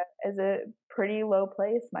was Yeah. as a pretty low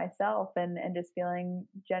place myself, and just feeling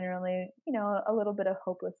generally, a little bit of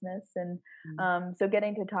hopelessness, and Mm. so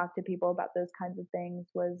getting to talk to people about those kinds of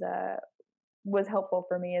things was helpful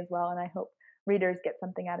for me as well, and I hope readers get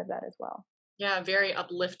something out of that as well. Yeah, very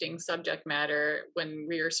uplifting subject matter when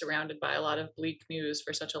we are surrounded by a lot of bleak news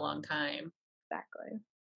for such a long time. Exactly.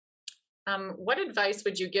 What advice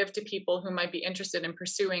would you give to people who might be interested in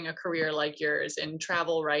pursuing a career like yours in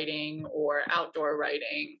travel writing or outdoor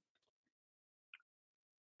writing?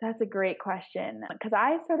 That's a great question because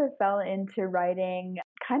I sort of fell into writing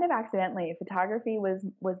kind of accidentally. Photography was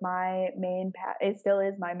my it still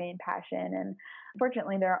is my main passion, and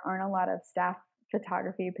unfortunately there aren't a lot of staff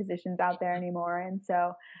photography positions out there anymore. And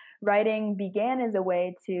so writing began as a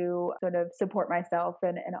way to sort of support myself,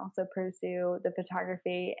 and also pursue the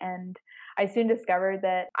photography, and I soon discovered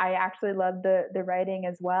that I actually loved the writing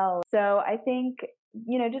as well. So I think,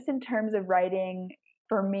 just in terms of writing,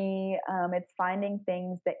 for me, it's finding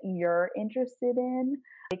things that you're interested in,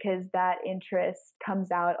 because that interest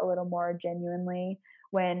comes out a little more genuinely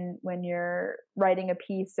when you're writing a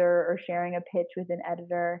piece, or sharing a pitch with an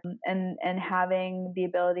editor, and having the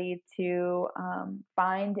ability to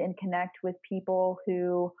find and connect with people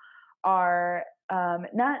who are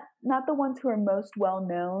not the ones who are most well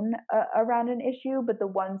known around an issue, but the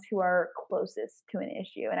ones who are closest to an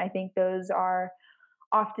issue. And I think those are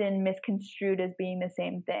often misconstrued as being the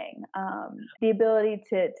same thing. The ability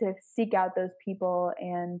to seek out those people,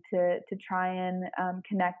 and to try and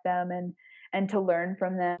connect them, and to learn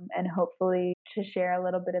from them, and hopefully to share a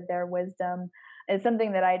little bit of their wisdom, is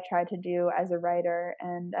something that I try to do as a writer.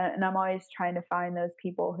 And I'm always trying to find those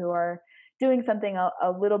people who are doing something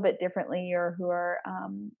a little bit differently, or who are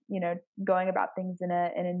going about things in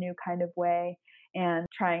a new kind of way, and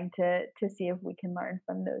trying to see if we can learn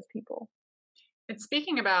from those people. And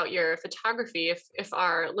speaking about your photography, if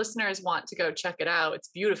our listeners want to go check it out, it's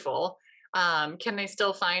beautiful. Can they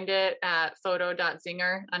still find it at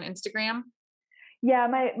photo.zinger on Instagram? Yeah,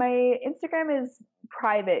 my Instagram is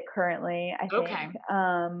private currently, I think. Okay.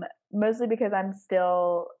 Mostly because I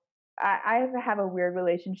have a weird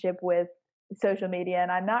relationship with social media,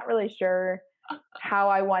 and I'm not really sure how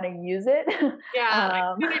I want to use it. Yeah, I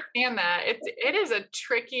um, can understand that.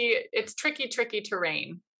 It's tricky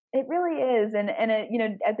terrain. It really is, and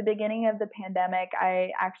at the beginning of the pandemic,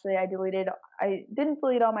 I didn't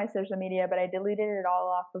delete all my social media, but I deleted it all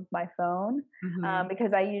off of my phone, Hmm.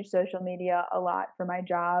 because I use social media a lot for my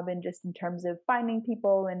job, and just in terms of finding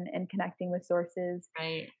people, and connecting with sources.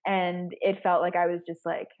 Right. And it felt like I was just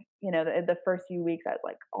like, the first few weeks I was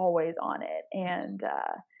like always on it, and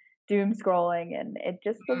doom scrolling, and it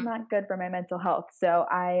just was Mhm. not good for my mental health. So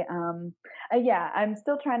yeah, I'm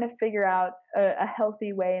still trying to figure out a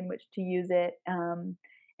healthy way in which to use it, and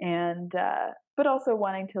but also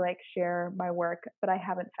wanting to like share my work, but I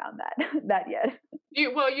haven't found that that yet.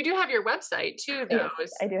 Well, you do have your website too, though.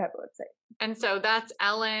 Yes, I do have a website. And so that's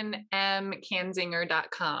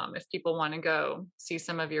ellenmkanzinger.com if people want to go see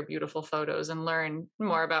some of your beautiful photos and learn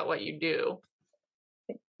more about what you do.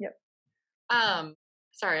 Yep. Um,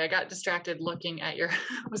 sorry, I got distracted looking at your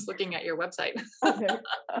was looking at your website. Oh, no.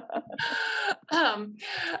 um,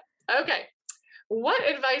 okay. What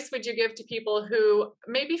advice would you give to people who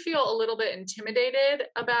maybe feel a little bit intimidated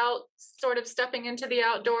about sort of stepping into the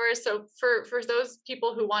outdoors? So for those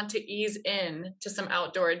people who want to ease in to some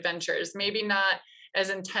outdoor adventures, maybe not as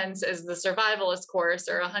intense as the survivalist course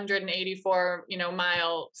or 184,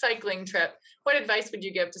 mile cycling trip. What advice would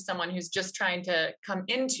you give to someone who's just trying to come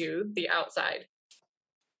into the outside?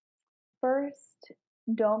 First,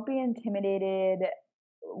 don't be intimidated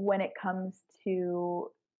when it comes to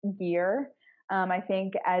gear. I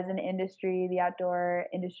think as an industry, the outdoor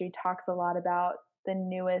industry talks a lot about the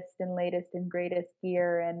newest and latest and greatest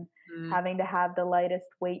gear and Mm, having to have the lightest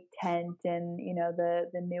weight tent and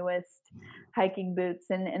the newest hiking boots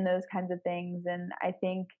and those kinds of things. And I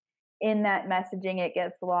think in that messaging it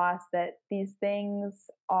gets lost that these things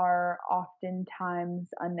are oftentimes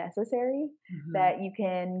unnecessary, mhm. that you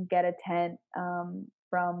can get a tent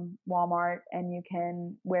from Walmart and you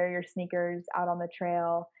can wear your sneakers out on the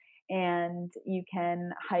trail and you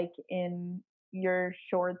can hike in your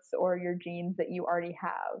shorts or your jeans that you already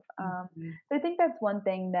have. Mhm. So I think that's one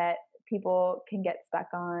thing that people can get stuck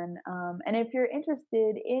on. And if you're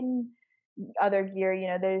interested in other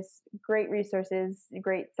gear, there's great resources,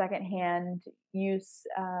 great secondhand use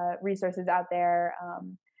resources out there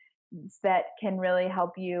that can really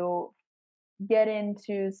help you get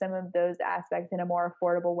into some of those aspects in a more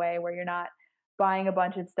affordable way where you're not buying a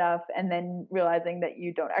bunch of stuff and then realizing that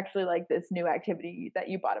you don't actually like this new activity that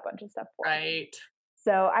you bought a bunch of stuff for. Right.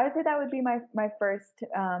 So I would say that would be my first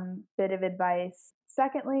bit of advice.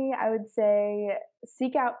 Secondly, I would say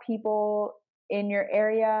seek out people in your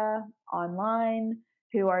area online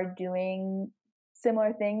who are doing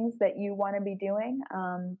similar things that you want to be doing.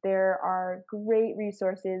 There are great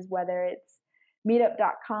resources, whether it's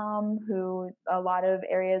meetup.com, who a lot of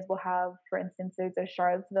areas will have, for instance, there's a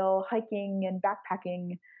Charlottesville hiking and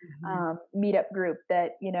backpacking Mhm. meetup group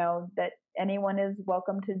that that anyone is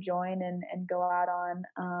welcome to join and go out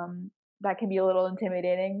on. That can be a little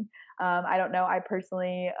intimidating. I don't know. I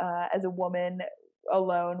personally, as a woman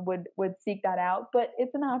alone, would seek that out, but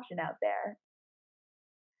it's an option out there.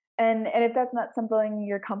 And if that's not something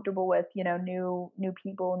you're comfortable with, new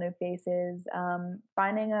people, new faces,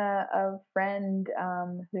 finding a friend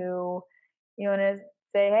who you want to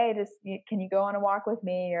say, hey, can you go on a walk with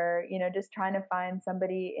me, or just trying to find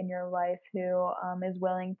somebody in your life who is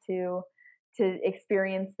willing to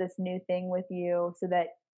experience this new thing with you, so that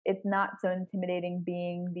it's not so intimidating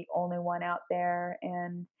being the only one out there,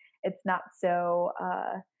 and it's not so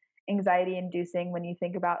anxiety inducing when you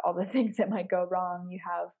think about all the things that might go wrong. You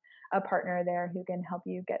have a partner there who can help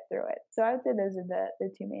you get through it. So I would say those are the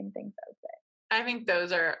two main things I would say. I think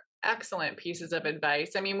those are excellent pieces of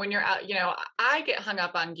advice. I mean, when you're out, I get hung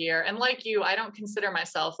up on gear. And like you, I don't consider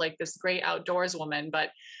myself like this great outdoors woman,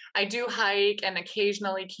 but I do hike and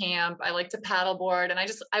occasionally camp. I like to paddleboard and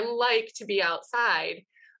I like to be outside.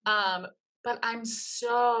 Um, but I'm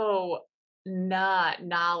so not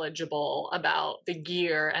knowledgeable about the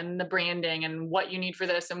gear and the branding and what you need for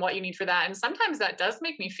this and what you need for that. And sometimes that does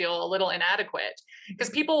make me feel a little inadequate because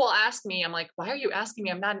Mhm. people will ask me, I'm like, why are you asking me?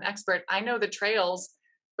 I'm not an expert. I know the trails,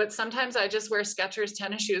 but sometimes I just wear Skechers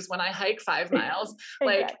tennis shoes when I hike 5 miles.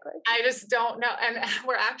 Like, Exactly. I just don't know. And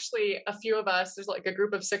we're actually a few of us, there's like a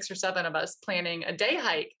group of 6 or 7 of us planning a day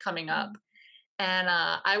hike coming up. Mhm. And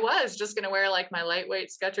I was just going to wear like my lightweight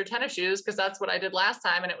Skechers tennis shoes because that's what I did last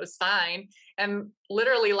time and it was fine. And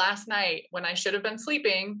literally last night, when I should have been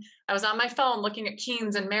sleeping, I was on my phone looking at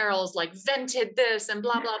Keens and Merrell's like vented this and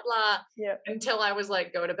blah, blah, blah, Yep. until I was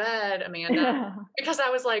like, go to bed, Amanda. Because I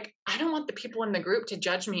was like, I don't want the people in the group to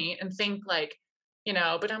judge me and think like,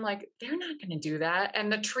 but I'm like, they're not going to do that.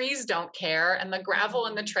 And the trees don't care. And the gravel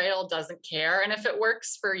in the Mhm. trail doesn't care. And if it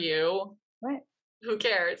works for you, Right. who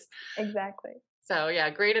cares? Exactly. So yeah,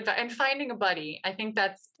 great advice. And finding a buddy, I think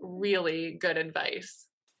that's really good advice.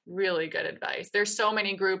 Really good advice. There's so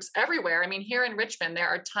many groups everywhere. I mean, here in Richmond, there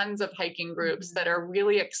are tons of hiking groups that Mhm. are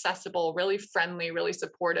really accessible, really friendly, really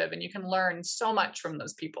supportive, and you can learn so much from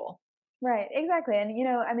those people. Right, exactly. And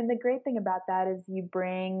I mean, the great thing about that is you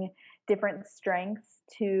bring different strengths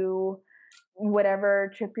to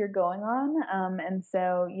whatever trip you're going on. And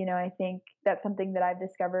so, I think that's something that I've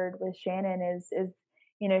discovered with Shannon is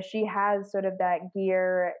she has sort of that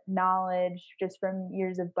gear knowledge just from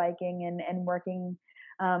years of biking and working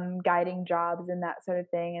guiding jobs and that sort of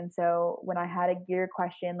thing. And so when I had a gear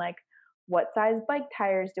question like what size bike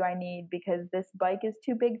tires do I need because this bike is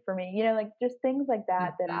too big for me, like just things like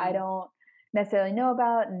that that I Mhm. don't necessarily know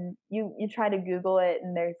about, and you try to Google it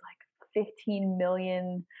and there's like 15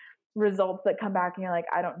 million results that come back and you're like,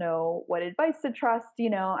 I don't know what advice to trust.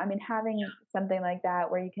 I mean, having something like that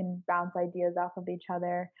where you can bounce ideas off of each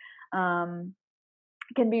other um,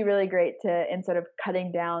 can be really great in sort of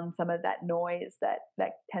cutting down some of that noise that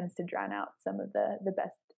tends to drown out some of the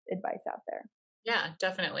best advice out there. Yeah,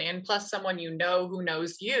 definitely. And plus someone you know who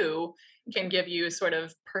knows you can give you sort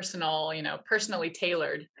of personal, personally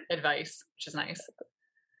tailored advice, which is nice.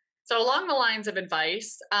 So along the lines of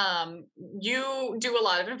advice, you do a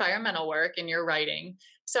lot of environmental work in your writing.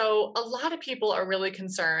 So a lot of people are really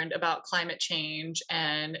concerned about climate change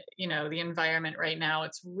and the environment right now.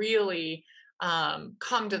 It's really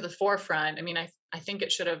come to the forefront. I mean, I think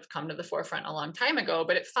it should have come to the forefront a long time ago,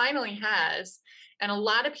 but it finally has. And a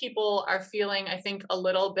lot of people are feeling, I think, a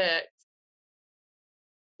little bit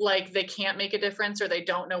like they can't make a difference or they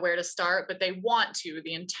don't know where to start, but they want to.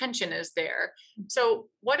 The intention is there. So,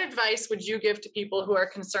 what advice would you give to people who are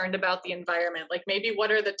concerned about the environment? Like, maybe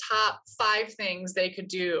what are the top 5 things they could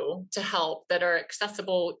do to help that are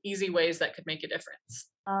accessible, easy ways that could make a difference?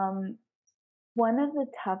 Um, One of the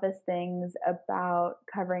toughest things about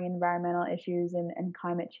covering environmental issues and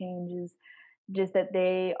climate change is just that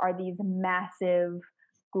they are these massive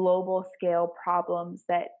global scale problems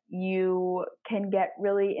that you can get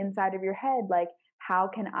really inside of your head. Like, how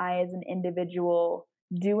can I as an individual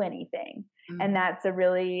do anything? And Mhm. that's a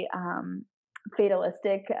really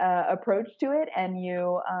fatalistic approach to it. And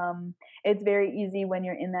it's very easy when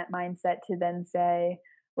you're in that mindset to then say,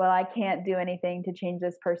 well, I can't do anything to change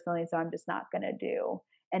this personally, so I'm just not going to do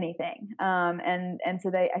anything. And so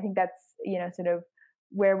I think that's sort of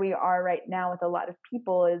where we are right now with a lot of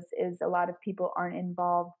people is a lot of people aren't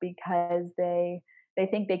involved because they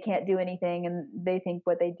think they can't do anything and they think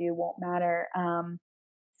what they do won't matter.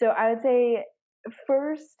 So I would say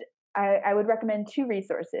first, I would recommend two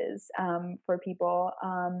resources for people.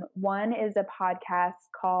 One is a podcast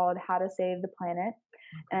called How to Save the Planet,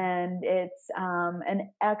 Okay. and it's an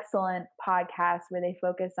excellent podcast where they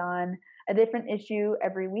focus on a different issue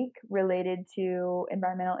every week related to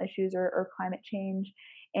environmental issues or climate change.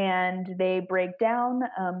 And they break down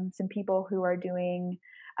some people who are doing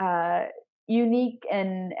uh, unique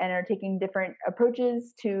and are taking different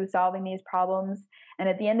approaches to solving these problems. And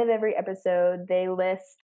at the end of every episode, they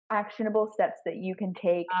list actionable steps that you can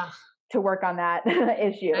take Ah, to work on that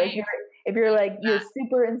issue. nice. If you're Thank you like for you're that.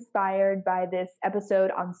 super inspired by this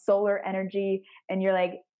episode on solar energy and you're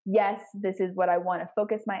like, yes, this is what I want to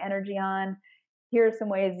focus my energy on. Here are some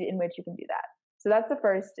ways in which you can do that. So that's the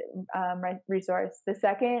first resource. The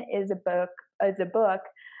second is a book.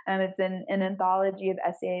 It's an anthology of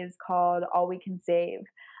essays called All We Can Save,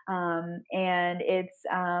 and it's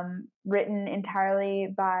written entirely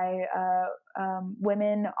by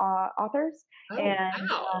women authors, Oh, and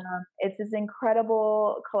wow. it's this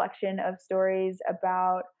incredible collection of stories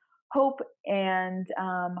about hope and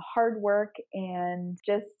hard work and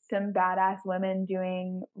just some badass women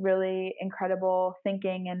doing really incredible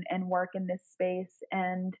thinking and work in this space.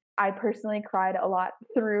 And I personally cried a lot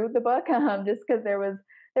through the book just because there was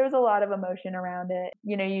a lot of emotion around it.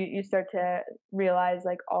 You start to realize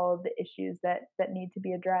like all of the issues that need to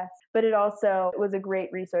be addressed. But it also was a great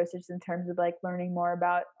resource just in terms of like learning more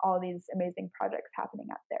about all these amazing projects happening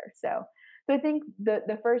out there. So I think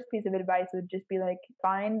the first piece of advice would just be like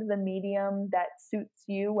find the medium that suits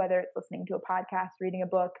you, whether it's listening to a podcast, reading a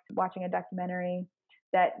book, watching a documentary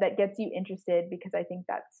that gets you interested, because I think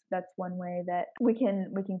that's one way that we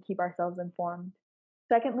can keep ourselves informed.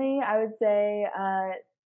 Secondly, I would say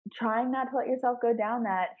trying not to let yourself go down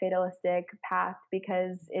that fatalistic path,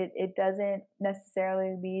 because it doesn't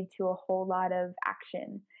necessarily lead to a whole lot of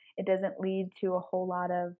action. It doesn't lead to a whole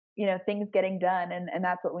lot of things getting done, and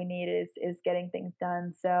that's what we need is getting things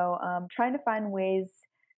done. So trying to find ways,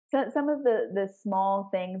 some of the small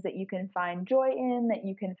things that you can find joy in, that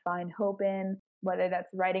you can find hope in, whether that's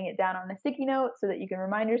writing it down on a sticky note so that you can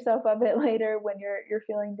remind yourself of it later when you're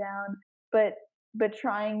feeling down, but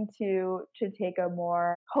trying to take a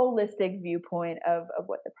more holistic viewpoint of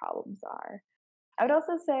what the problems are. I would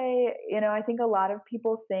also say, I think a lot of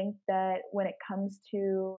people think that when it comes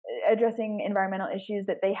to addressing environmental issues,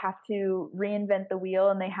 that they have to reinvent the wheel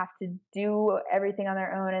and they have to do everything on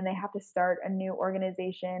their own and they have to start a new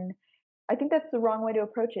organization. I think that's the wrong way to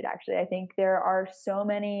approach it, actually. I think there are so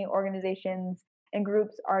many organizations and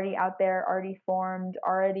groups already out there, already formed,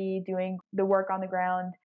 already doing the work on the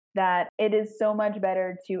ground, that it is so much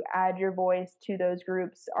better to add your voice to those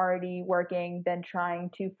groups already working than trying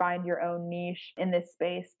to find your own niche in this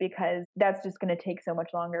space, because that's just going to take so much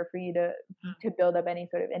longer for you to build up any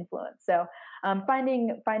sort of influence. So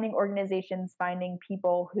finding organizations, finding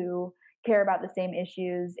people who care about the same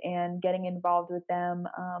issues and getting involved with them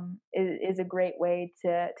is a great way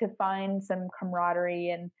to find some camaraderie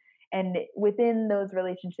and within those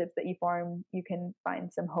relationships that you form, you can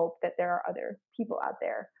find some hope that there are other people out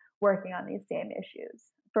there working on these same issues.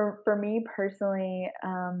 For me personally,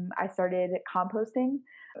 I started composting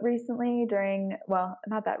recently well,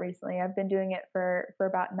 not that recently. I've been doing it for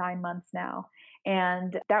about 9 months now.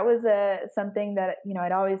 And that was something that,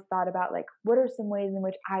 I'd always thought about, like, what are some ways in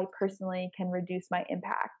which I personally can reduce my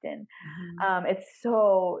impact? And it's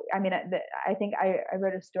so, I think I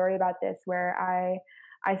wrote a story about this where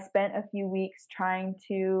I spent a few weeks trying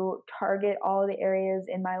to target all the areas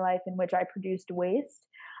in my life in which I produced waste.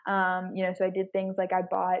 So I did things like I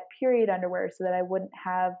bought period underwear so that I wouldn't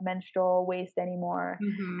have menstrual waste anymore.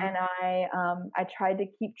 Mm-hmm. And I tried to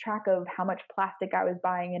keep track of how much plastic I was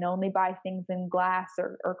buying and only buy things in glass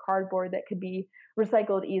or cardboard that could be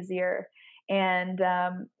recycled easier. And I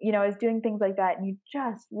was doing things like that, and you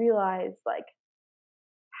just realize, like,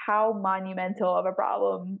 how monumental of a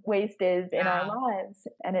problem waste is in our lives,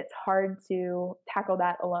 and it's hard to tackle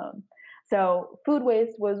that alone. So food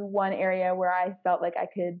waste was one area where I felt like I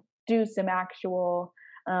could do some actual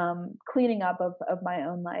cleaning up of my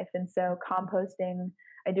own life. And so composting,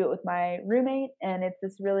 I do it with my roommate, and it's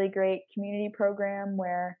this really great community program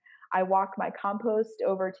where I walk my compost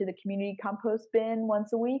over to the community compost bin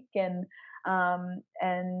once a week, and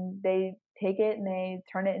they take it and they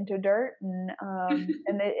turn it into dirt, and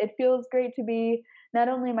it feels great to be, not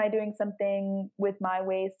only am I doing something with my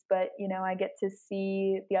waste, but I get to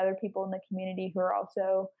see the other people in the community who are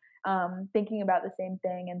also thinking about the same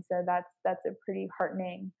thing, and so that's a pretty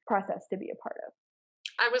heartening process to be a part of.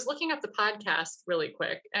 I was looking up the podcast really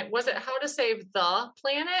quick, and was it How to Save the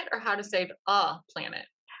Planet or How to Save a Planet?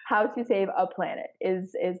 How to Save a Planet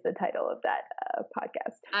is the title of that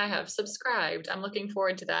podcast. I have subscribed. I'm looking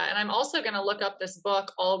forward to that. And I'm also going to look up this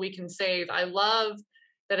book, All We Can Save. I love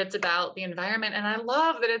that it's about the environment, and I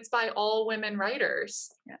love that it's by all women writers.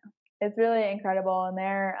 Yeah, it's really incredible. And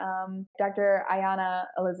there, Dr. Ayanna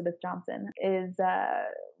Elizabeth Johnson is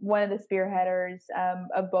one of the spearheaders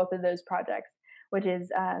of both of those projects, which is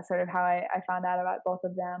sort of how I found out about both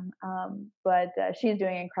of them. But she's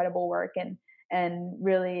doing incredible work, and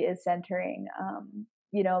really is centering,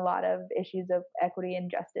 a lot of issues of equity and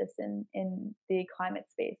justice in the climate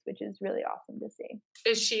space, which is really awesome to see.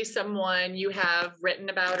 Is she someone you have written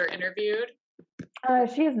about or interviewed?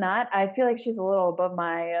 She is not. I feel like she's a little above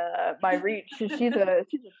my my reach. She's a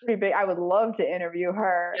pretty big. I would love to interview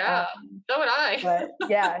her. Yeah, so would I. But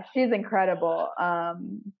yeah, she's incredible.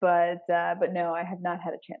 But no, I have not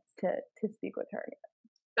had a chance to speak with her yet.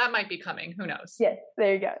 That might be coming. Who knows? Yes,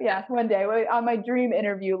 there you go. Yeah, one day on my dream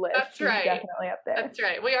interview list. That's right. Definitely up there. That's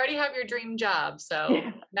right. We already have your dream job, so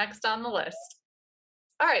next on the list.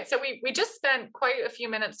 All right, so we just spent quite a few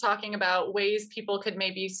minutes talking about ways people could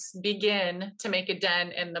maybe begin to make a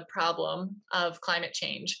dent in the problem of climate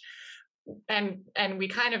change. And we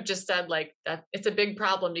kind of just said, like, that it's a big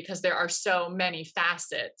problem because there are so many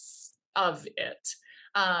facets of it.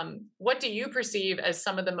 What do you perceive as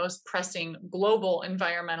some of the most pressing global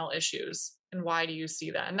environmental issues, and why do you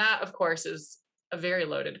see that? And that, of course, is a very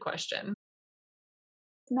loaded question.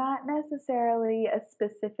 It's not necessarily a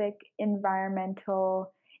specific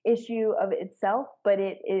environmental issue of itself, but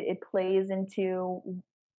it plays into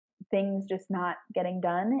things just not getting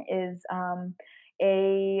done, is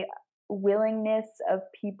a willingness of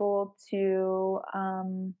people to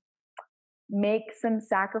make some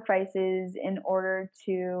sacrifices in order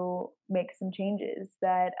to make some changes.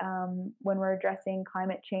 That when we're addressing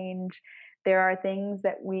climate change, there are things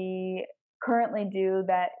that we currently do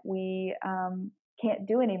that we can't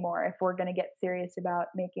do anymore if we're going to get serious about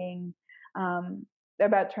making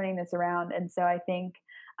about turning this around. And so I think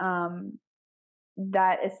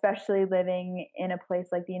that, especially living in a place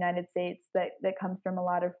like the United States that comes from a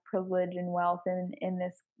lot of privilege and wealth in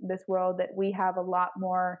this world, that we have a lot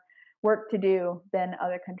more work to do than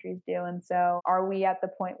other countries do. And so are we at the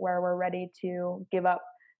point where we're ready to give up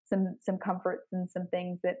some comforts and some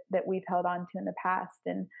things that we've held on to in the past?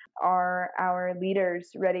 And are our leaders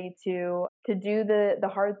ready to do the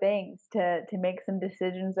hard things, to make some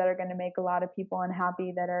decisions that are going to make a lot of people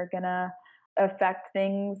unhappy, that are going to affect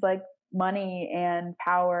things like money and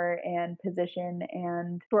power and position,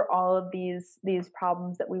 and for all of these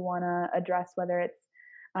problems that we want to address, whether it's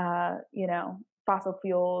fossil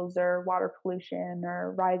fuels or water pollution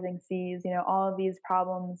or rising seas, all of these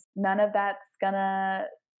problems, none of that's gonna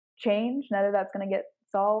change, none of that's gonna get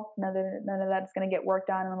solved, none of that's gonna get worked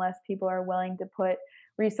on unless people are willing to put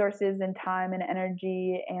resources and time and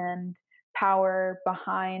energy and power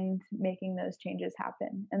behind making those changes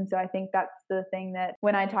happen. And so I think that's the thing that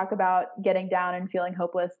when I talk about getting down and feeling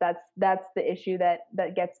hopeless, that's the issue that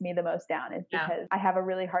gets me the most down, is because I have a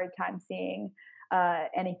really hard time seeing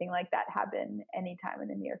anything like that happen anytime in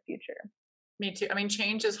the near future. Me too. I mean,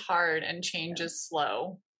 change is hard and change is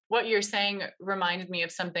slow. What you're saying reminded me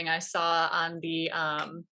of something I saw on the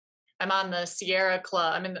I'm on the Sierra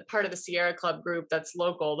Club. I'm in the part of the Sierra Club group that's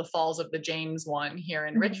local, the Falls of the James one here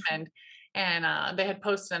in Richmond. And they had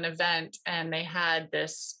posted an event, and they had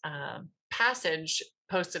this passage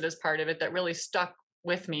posted as part of it that really stuck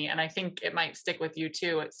with me. And I think it might stick with you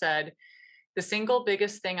too. It said, "The single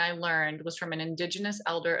biggest thing I learned was from an Indigenous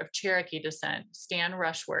elder of Cherokee descent, Stan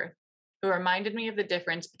Rushworth, who reminded me of the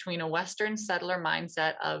difference between a Western settler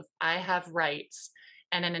mindset of I have rights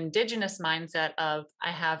and an Indigenous mindset of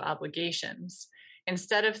I have obligations.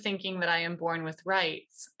 Instead of thinking that I am born with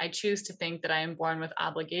rights, I choose to think that I am born with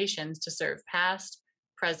obligations to serve past,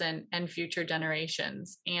 present, and future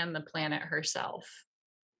generations and the planet herself."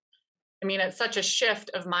 I mean, it's such a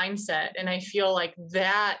shift of mindset. And I feel like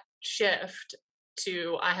that shift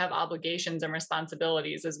to I have obligations and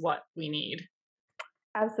responsibilities is what we need.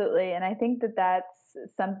 Absolutely. And I think that that's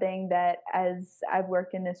something that, as I've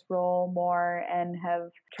worked in this role more and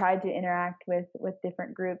have tried to interact with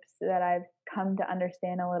different groups, that I've come to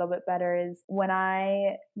understand a little bit better, is when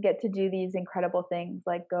I get to do these incredible things,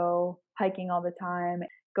 like go hiking all the time,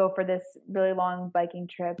 go for this really long biking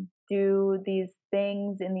trip, do these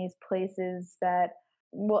things in these places that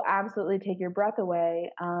will absolutely take your breath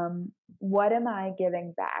away. What am I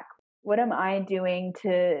giving back? What am I doing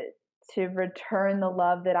to return the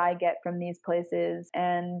love that I get from these places?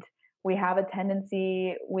 And we have a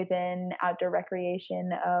tendency within outdoor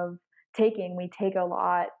recreation of we take a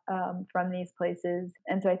lot from these places.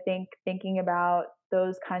 And so I think thinking about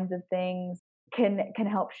those kinds of things can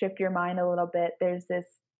help shift your mind a little bit. There's this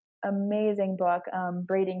amazing book,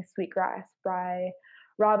 Braiding Sweetgrass, by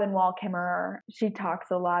Robin Wall Kimmerer. She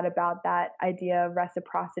talks a lot about that idea of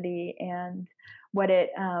reciprocity and what it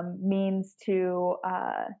means to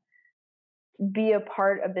be a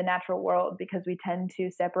part of the natural world, because we tend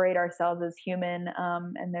to separate ourselves as human,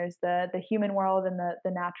 and there's the human world and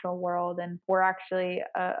the natural world, and we're actually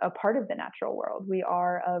a part of the natural world. We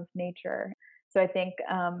are of nature. So I think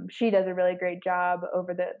she does a really great job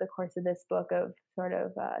over the course of this book of sort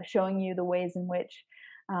of showing you the ways in which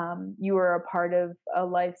you are a part of a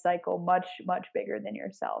life cycle much, much bigger than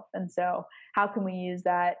yourself. And so how can we use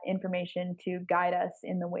that information to guide us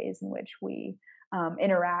in the ways in which we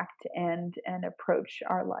interact and approach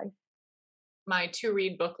our life? My to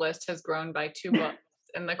read book list has grown by 2 books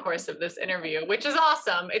in the course of this interview, which is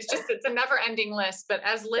awesome. It's a never ending list, but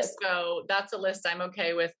as lists go, that's a list I'm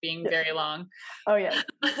okay with being very long. Oh yeah,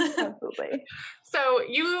 absolutely. So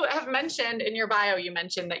you have mentioned in your bio, you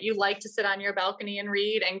mentioned that you like to sit on your balcony and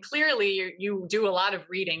read, and clearly you do a lot of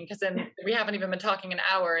reading, because then we haven't even been talking an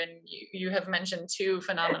hour and you have mentioned 2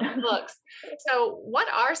 phenomenal books. So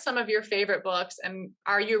what are some of your favorite books, and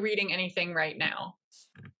are you reading anything right now?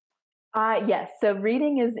 Yes. So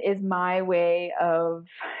reading is my way of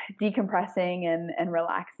decompressing and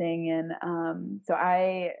relaxing. And so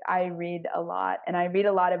I read a lot, and I read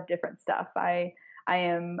a lot of different stuff. I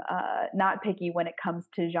am not picky when it comes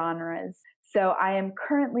to genres. So I am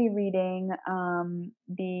currently reading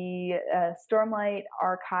the Stormlight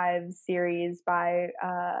Archives series by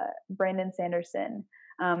Brandon Sanderson.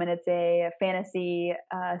 And it's a fantasy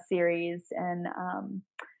series. And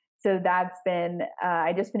so that's been,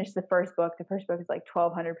 I just finished the first book. The first book is like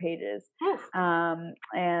 1,200 pages. But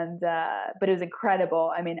it was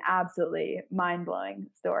incredible. I mean, absolutely mind-blowing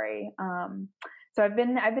story. So I've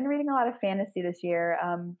been reading a lot of fantasy this year.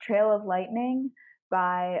 Trail of Lightning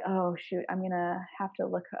by, I'm going to have to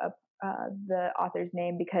look up the author's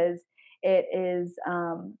name, because it is,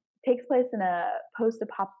 takes place in a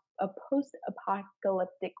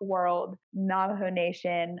post-apocalyptic world, Navajo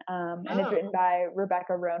Nation, and it's written by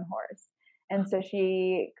Rebecca Roanhorse. And so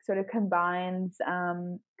she sort of combines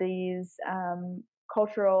these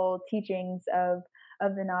cultural teachings of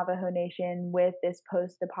the Navajo Nation with this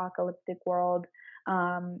post-apocalyptic world,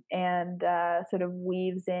 and sort of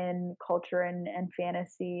weaves in culture and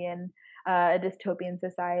fantasy and a dystopian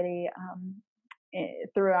society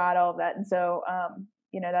throughout all of that. And so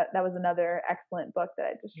that was another excellent book that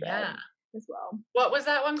I just read as well. What was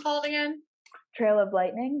that one called again? Trail of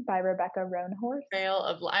Lightning by Rebecca Roanhorse.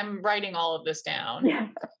 I'm writing all of this down. Yeah.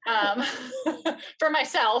 For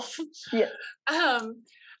myself. Yeah.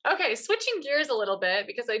 Okay, switching gears a little bit,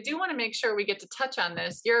 because I do want to make sure we get to touch on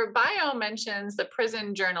this. Your bio mentions the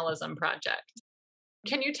Prison Journalism Project.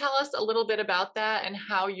 Can you tell us a little bit about that and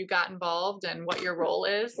how you got involved and what your role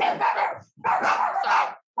is? Sorry,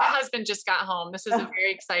 my husband just got home. This is a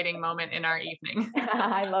very exciting moment in our evening.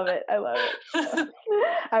 I love it. I love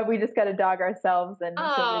it. We just got a dog ourselves, and so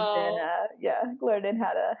we've been, Oh, yeah, learning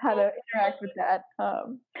how well, to interact with that.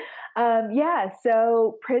 Yeah.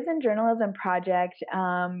 So Prison Journalism Project.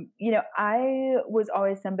 I was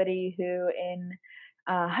always somebody who in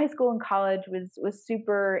high school and college was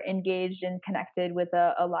super engaged and connected with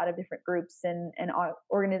a lot of different groups and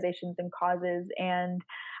organizations and causes. And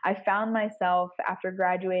I found myself after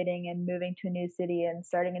graduating and moving to a new city and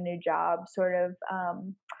starting a new job, sort of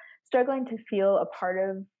struggling to feel a part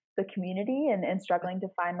of the community and struggling to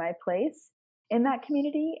find my place in that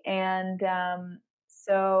community. And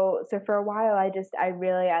so for a while, I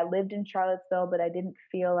lived in Charlottesville, but I didn't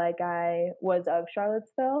feel like I was of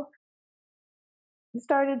Charlottesville.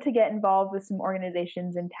 Started to get involved with some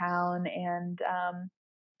organizations in town and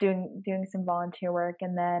doing some volunteer work,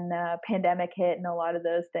 and then pandemic hit, and a lot of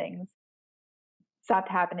those things stopped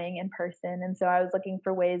happening in person. And so I was looking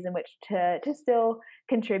for ways in which to still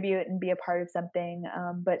contribute and be a part of something,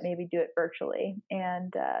 but maybe do it virtually.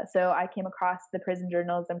 And so I came across the Prison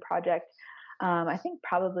Journalism Project. I think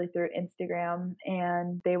probably through Instagram,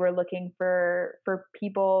 and they were looking for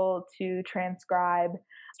people to transcribe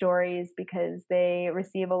stories because they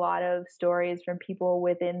receive a lot of stories from people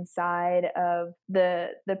with inside of the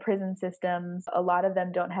prison systems. A lot of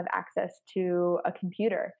them don't have access to a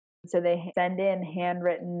computer, so they send in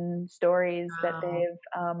handwritten stories that wow.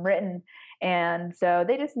 they've written, and so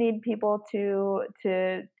they just need people to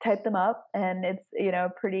type them up. And it's a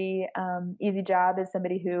pretty easy job as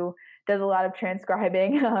somebody who does a lot of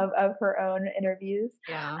transcribing of her own interviews.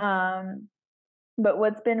 Yeah. Um, but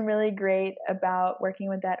what's been really great about working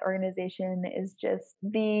with that organization is just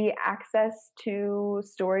the access to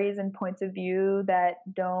stories and points of view that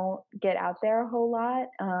don't get out there a whole lot.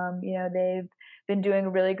 They've been doing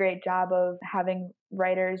a really great job of having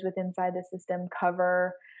writers with inside the system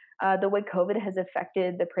cover the way COVID has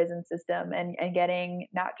affected the prison system, and getting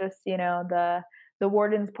not just the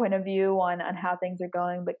warden's point of view on how things are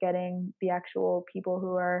going, but getting the actual people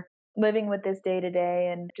who are living with this day to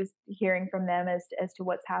day and just hearing from them as to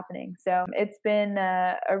what's happening. So it's been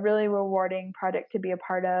a really rewarding project to be a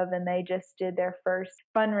part of. And they just did their first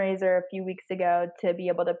fundraiser a few weeks ago to be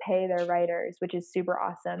able to pay their writers, which is super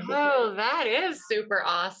awesome because Oh, that is super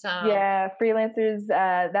awesome. yeah, freelancers,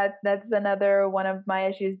 that's another one of my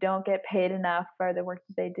issues, don't get paid enough for the work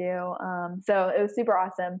that they do. So it was super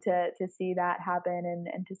awesome to see that happen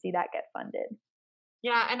and to see that get funded.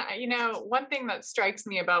 Yeah, and one thing that strikes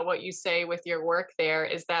me about what you say with your work there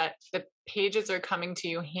is that the pages are coming to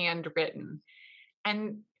you handwritten.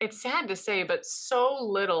 And it's sad to say, but so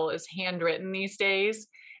little is handwritten these days.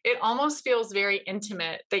 It almost feels very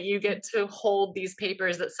intimate that you get to hold these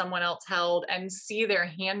papers that someone else held and see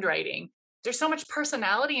their handwriting. There's so much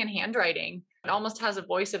personality in handwriting. It almost has a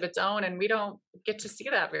voice of its own, and we don't get to see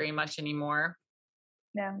that very much anymore.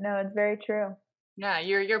 No, no, it's very true. Yeah,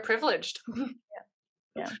 you're privileged.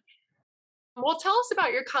 Yeah. Well, tell us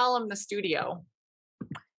about your column, The Studio.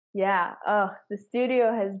 Yeah. Oh, the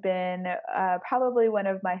studio has been probably one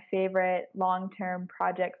of my favorite long-term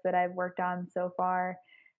projects that I've worked on so far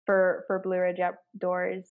for Blue Ridge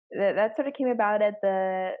Outdoors. That sort of came about at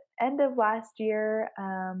the end of last year,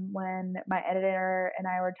 when my editor and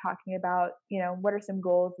I were talking about, what are some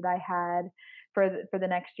goals that I had for the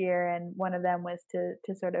next year, and one of them was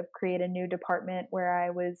to sort of create a new department where I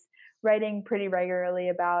was writing pretty regularly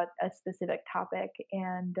about a specific topic.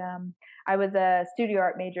 And I was a studio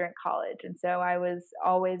art major in college, and so I was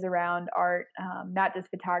always around art, not just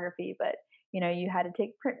photography, but you had to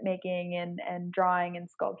take printmaking and drawing and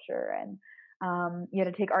sculpture, and you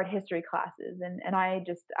had to take art history classes, and I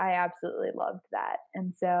absolutely loved that.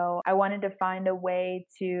 And so I wanted to find a way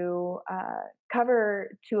to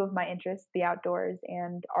cover two of my interests, the outdoors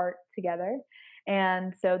and art, together.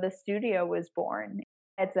 And so the studio was born.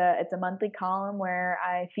 It's a monthly column where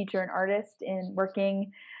I feature an artist in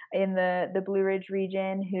working in the Blue Ridge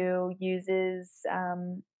region who uses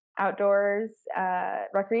outdoors,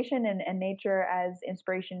 recreation and nature as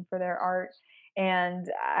inspiration for their art. And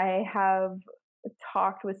I have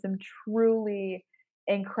talked with some truly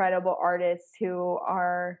incredible artists who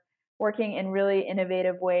are working in really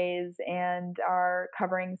innovative ways and are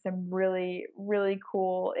covering some really, really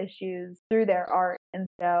cool issues through their art. And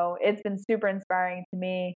so it's been super inspiring to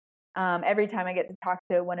me. Every time I get to talk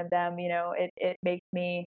to one of them, it makes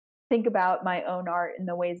me think about my own art and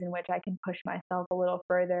the ways in which I can push myself a little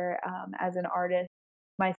further as an artist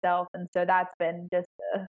myself. And so that's been just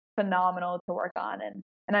phenomenal to work on.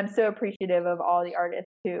 And And I'm so appreciative of all the artists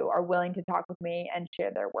who are willing to talk with me and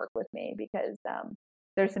share their work with me, because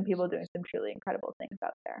there's some people doing some truly incredible things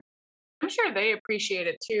out there. I'm sure they appreciate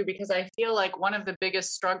it too, because I feel like one of the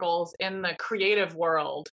biggest struggles in the creative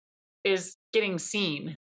world is getting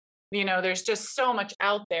seen. You know, there's just so much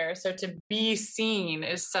out there. So to be seen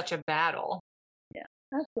is such a battle. Yeah,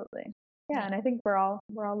 absolutely. Yeah. And I think we're all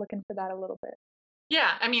looking for that a little bit.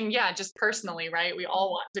 Yeah. I mean, yeah, just personally, right? We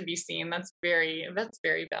all want to be seen. That's very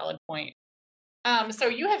valid point. So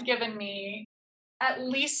you have given me at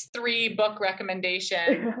least 3 book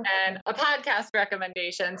recommendations and a podcast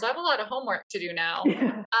recommendation. So I have a lot of homework to do now.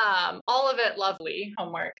 All of it lovely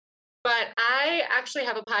homework. But I actually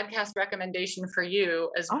have a podcast recommendation for you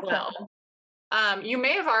as well. You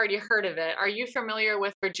may have already heard of it. Are you familiar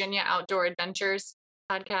with Virginia Outdoor Adventures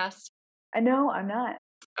podcast? No, I'm not.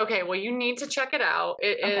 Okay, well, you need to check it out.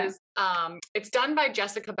 It is, it's done by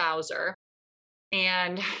Jessica Bowser,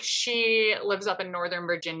 and she lives up in Northern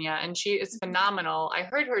Virginia, and she is phenomenal. I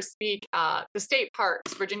heard her speak, the state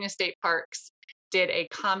parks, Virginia State Parks did a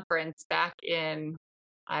conference back in,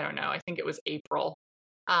 I don't know, I think it was April.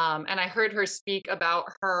 And I heard her speak about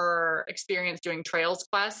her experience doing Trails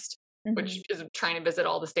Quest, which is trying to visit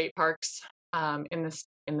all the state parks in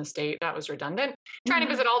the state. That was redundant. Trying to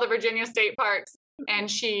visit all the Virginia state parks.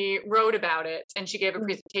 And she wrote about it, and she gave a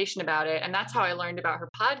presentation about it. And that's how I learned about her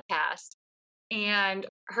podcast. And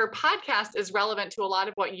her podcast is relevant to a lot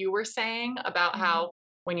of what you were saying about how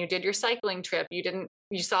when you did your cycling trip,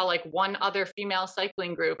 you saw like one other female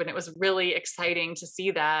cycling group, and it was really exciting to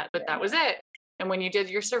see that, but that was it. And when you did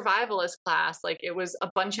your survivalist class, like it was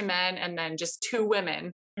a bunch of men and then just 2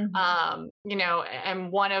 women. You know, and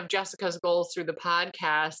one of Jessica's goals through the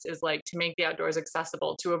podcast is like to make the outdoors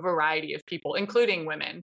accessible to a variety of people, including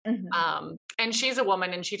women. And she's a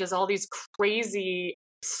woman, and she does all these crazy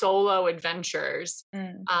solo adventures.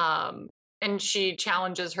 And she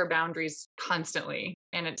challenges her boundaries constantly.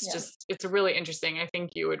 And it's it's really interesting. I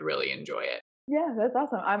think you would really enjoy it. Yeah, that's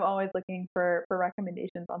awesome. I'm always looking for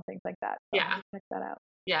recommendations on things like that. So I'll check that out.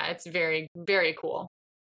 Yeah, it's very, very cool.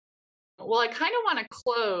 Well, I kind of want to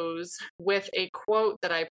close with a quote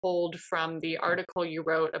that I pulled from the article you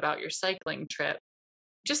wrote about your cycling trip,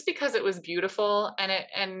 just because it was beautiful,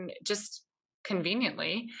 and just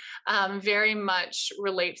conveniently very much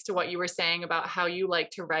relates to what you were saying about how you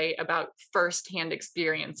like to write about firsthand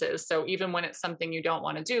experiences. So even when it's something you don't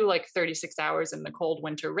want to do, like 36 hours in the cold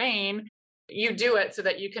winter rain, you do it so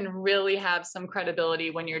that you can really have some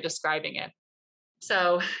credibility when you're describing it.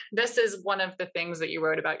 So this is one of the things that you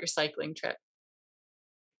wrote about your cycling trip.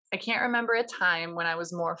 I can't remember a time when I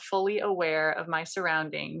was more fully aware of my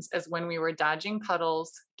surroundings as when we were dodging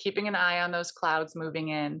puddles, keeping an eye on those clouds moving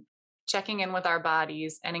in, checking in with our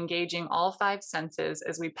bodies, and engaging all 5 senses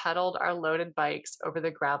as we pedaled our loaded bikes over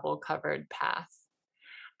the gravel-covered path.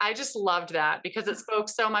 I just loved that because it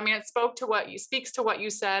speaks to what you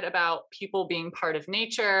said about people being part of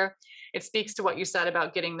nature. It speaks to what you said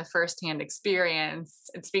about getting the firsthand experience.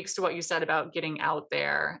 It speaks to what you said about getting out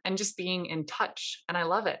there and just being in touch. And I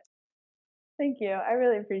love it. Thank you. I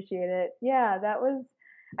really appreciate it. Yeah,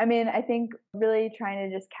 I think really trying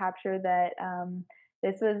to just capture that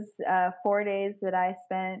this was 4 days that I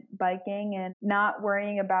spent biking and not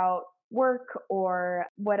worrying about work or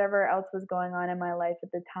whatever else was going on in my life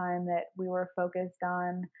at the time, that we were focused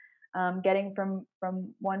on getting from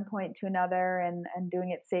one point to another and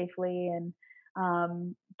doing it safely, and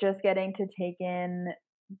just getting to take in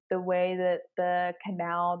the way that the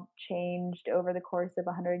canal changed over the course of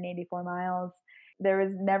 184 miles. There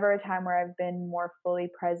was never a time where I've been more fully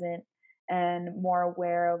present and more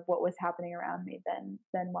aware of what was happening around me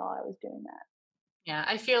than while I was doing that. Yeah,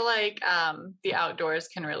 I feel like the outdoors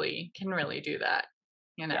can really do that,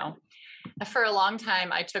 you know. Yeah. For a long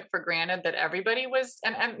time, I took for granted that everybody was,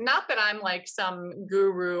 and not that I'm like some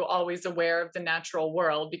guru always aware of the natural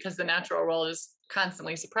world, because the natural world is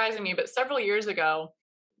constantly surprising me. But several years ago,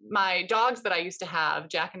 my dogs that I used to have,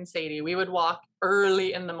 Jack and Sadie, we would walk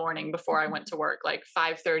early in the morning before I went to work, like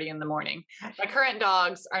 5:30 in the morning. My current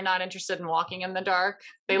dogs are not interested in walking in the dark.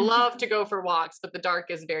 They love to go for walks, but the dark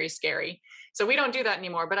is very scary. So we don't do that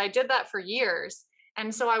anymore, but I did that for years.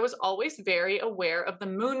 And so I was always very aware of the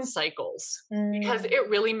moon cycles because it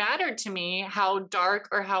really mattered to me how dark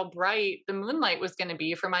or how bright the moonlight was going to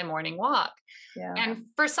be for my morning walk. Yeah. And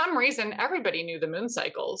for some reason, everybody knew the moon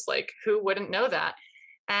cycles. Like, who wouldn't know that?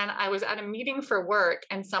 And I was at a meeting for work,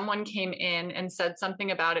 and someone came in and said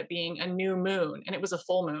something about it being a new moon, and it was a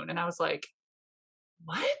full moon. And I was like,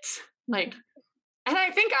 what? Like, And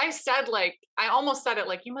I think I almost said it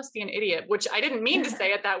like, you must be an idiot, which I didn't mean to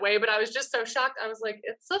say it that way, but I was just so shocked. I was like,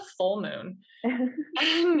 it's a full moon.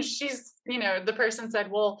 And she's, the person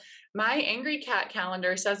said, well, my Angry Cat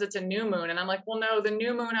calendar says it's a new moon. And I'm like, well, no, the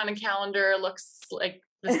new moon on a calendar looks like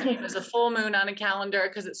the same as a full moon on a calendar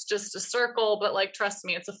because it's just a circle, but like, trust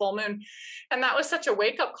me, it's a full moon. And that was such a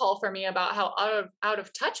wake-up call for me about how out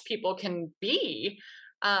of touch people can be.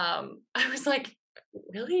 I was like,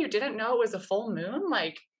 really? You didn't know it was a full moon?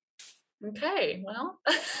 Like, okay, well,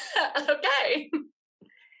 okay.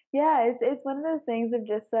 Yeah, it's one of those things of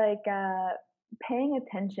just like paying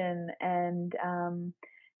attention and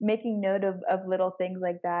making note of little things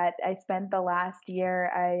like that. I spent the last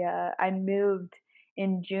year, I moved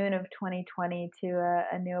in June of 2020 to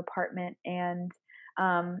a new apartment, and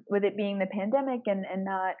with it being the pandemic and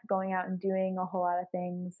not going out and doing a whole lot of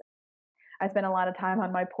things, I spent a lot of time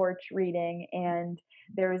on my porch reading, and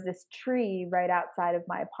there was this tree right outside of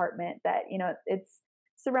my apartment that, it's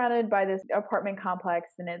surrounded by this apartment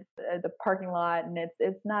complex, and it's the parking lot, and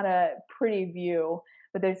it's not a pretty view,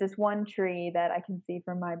 but there's this one tree that I can see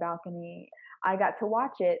from my balcony. I got to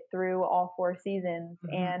watch it through all 4 seasons,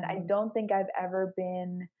 and I don't think I've ever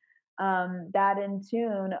been that in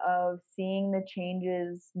tune of seeing the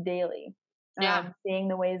changes daily. Seeing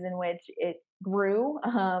the ways in which it grew,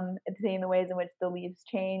 seeing the ways in which the leaves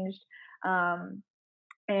changed, and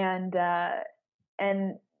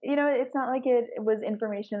it's not like it was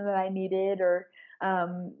information that I needed or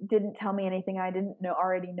didn't tell me anything I didn't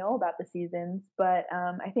already know about the seasons. But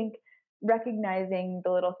I think recognizing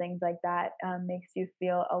the little things like that makes you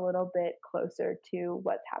feel a little bit closer to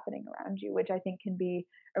what's happening around you, which I think can be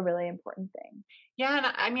a really important thing. Yeah. And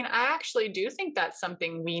I mean, I actually do think that's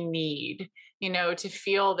something we need, to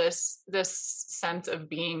feel this sense of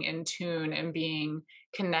being in tune and being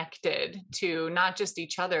connected to not just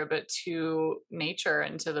each other, but to nature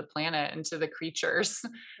and to the planet and to the creatures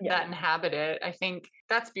that inhabit it. I think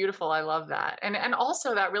that's beautiful. I love that. And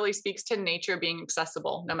also that really speaks to nature being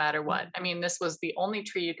accessible no matter what. I mean, this was the only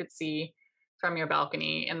tree you could see from your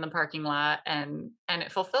balcony in the parking lot, and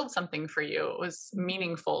it fulfilled something for you. It was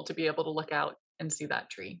meaningful to be able to look out and see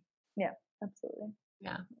that tree. Yeah, absolutely.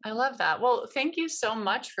 Yeah, I love that. Well, thank you so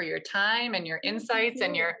much for your time and your insights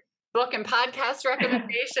and your book and podcast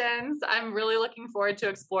recommendations. I'm really looking forward to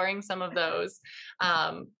exploring some of those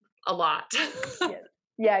a lot.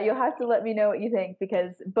 Yeah, you'll have to let me know what you think,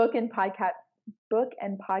 because book and podcast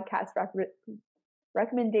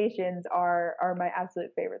recommendations are my absolute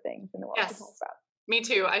favorite things in the world to talk about. Me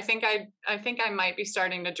too. I think I might be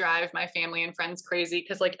starting to drive my family and friends crazy,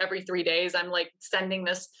 because like every 3 days I'm like sending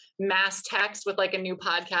this mass text with like a new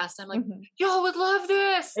podcast. I'm like, y'all would love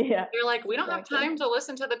this. Yeah. They're like, we don't have time to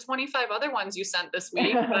listen to the 25 other ones you sent this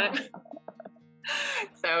week. But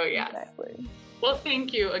so yes. Exactly. Well,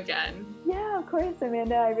 thank you again. Yeah, of course,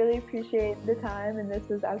 Amanda. I really appreciate the time, and this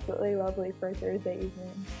was absolutely lovely for Thursday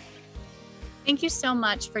evening. Thank you so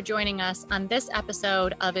much for joining us on this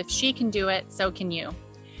episode of If She Can Do It, So Can You.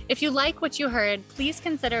 If you like what you heard, please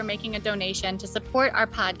consider making a donation to support our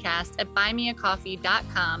podcast at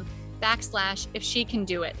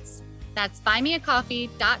buymeacoffee.com/ifshecandoits. That's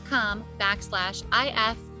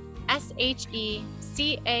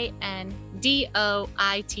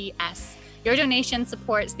buymeacoffee.com/IFSHECANDOITS. Your donation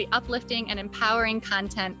supports the uplifting and empowering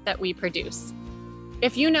content that we produce.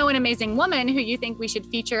 If you know an amazing woman who you think we should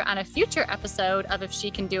feature on a future episode of If She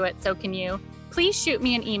Can Do It, So Can You, please shoot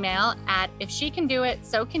me an email at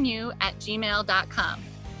ifshecandoitsocanyou@gmail.com.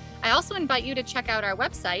 I also invite you to check out our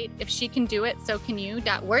website,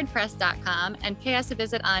 ifshecandoitsocanyou.wordpress.com, and pay us a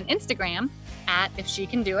visit on Instagram at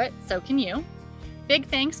ifshecandoitsocanyou. Big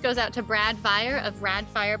thanks goes out to Brad Fire of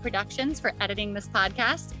Radfire Productions for editing this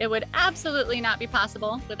podcast. It would absolutely not be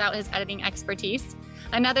possible without his editing expertise.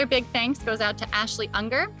 Another big thanks goes out to Ashley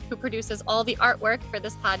Unger, who produces all the artwork for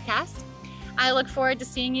this podcast. I look forward to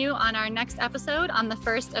seeing you on our next episode on the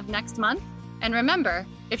 1st of next month. And remember,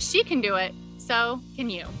 if she can do it, so can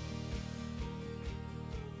you.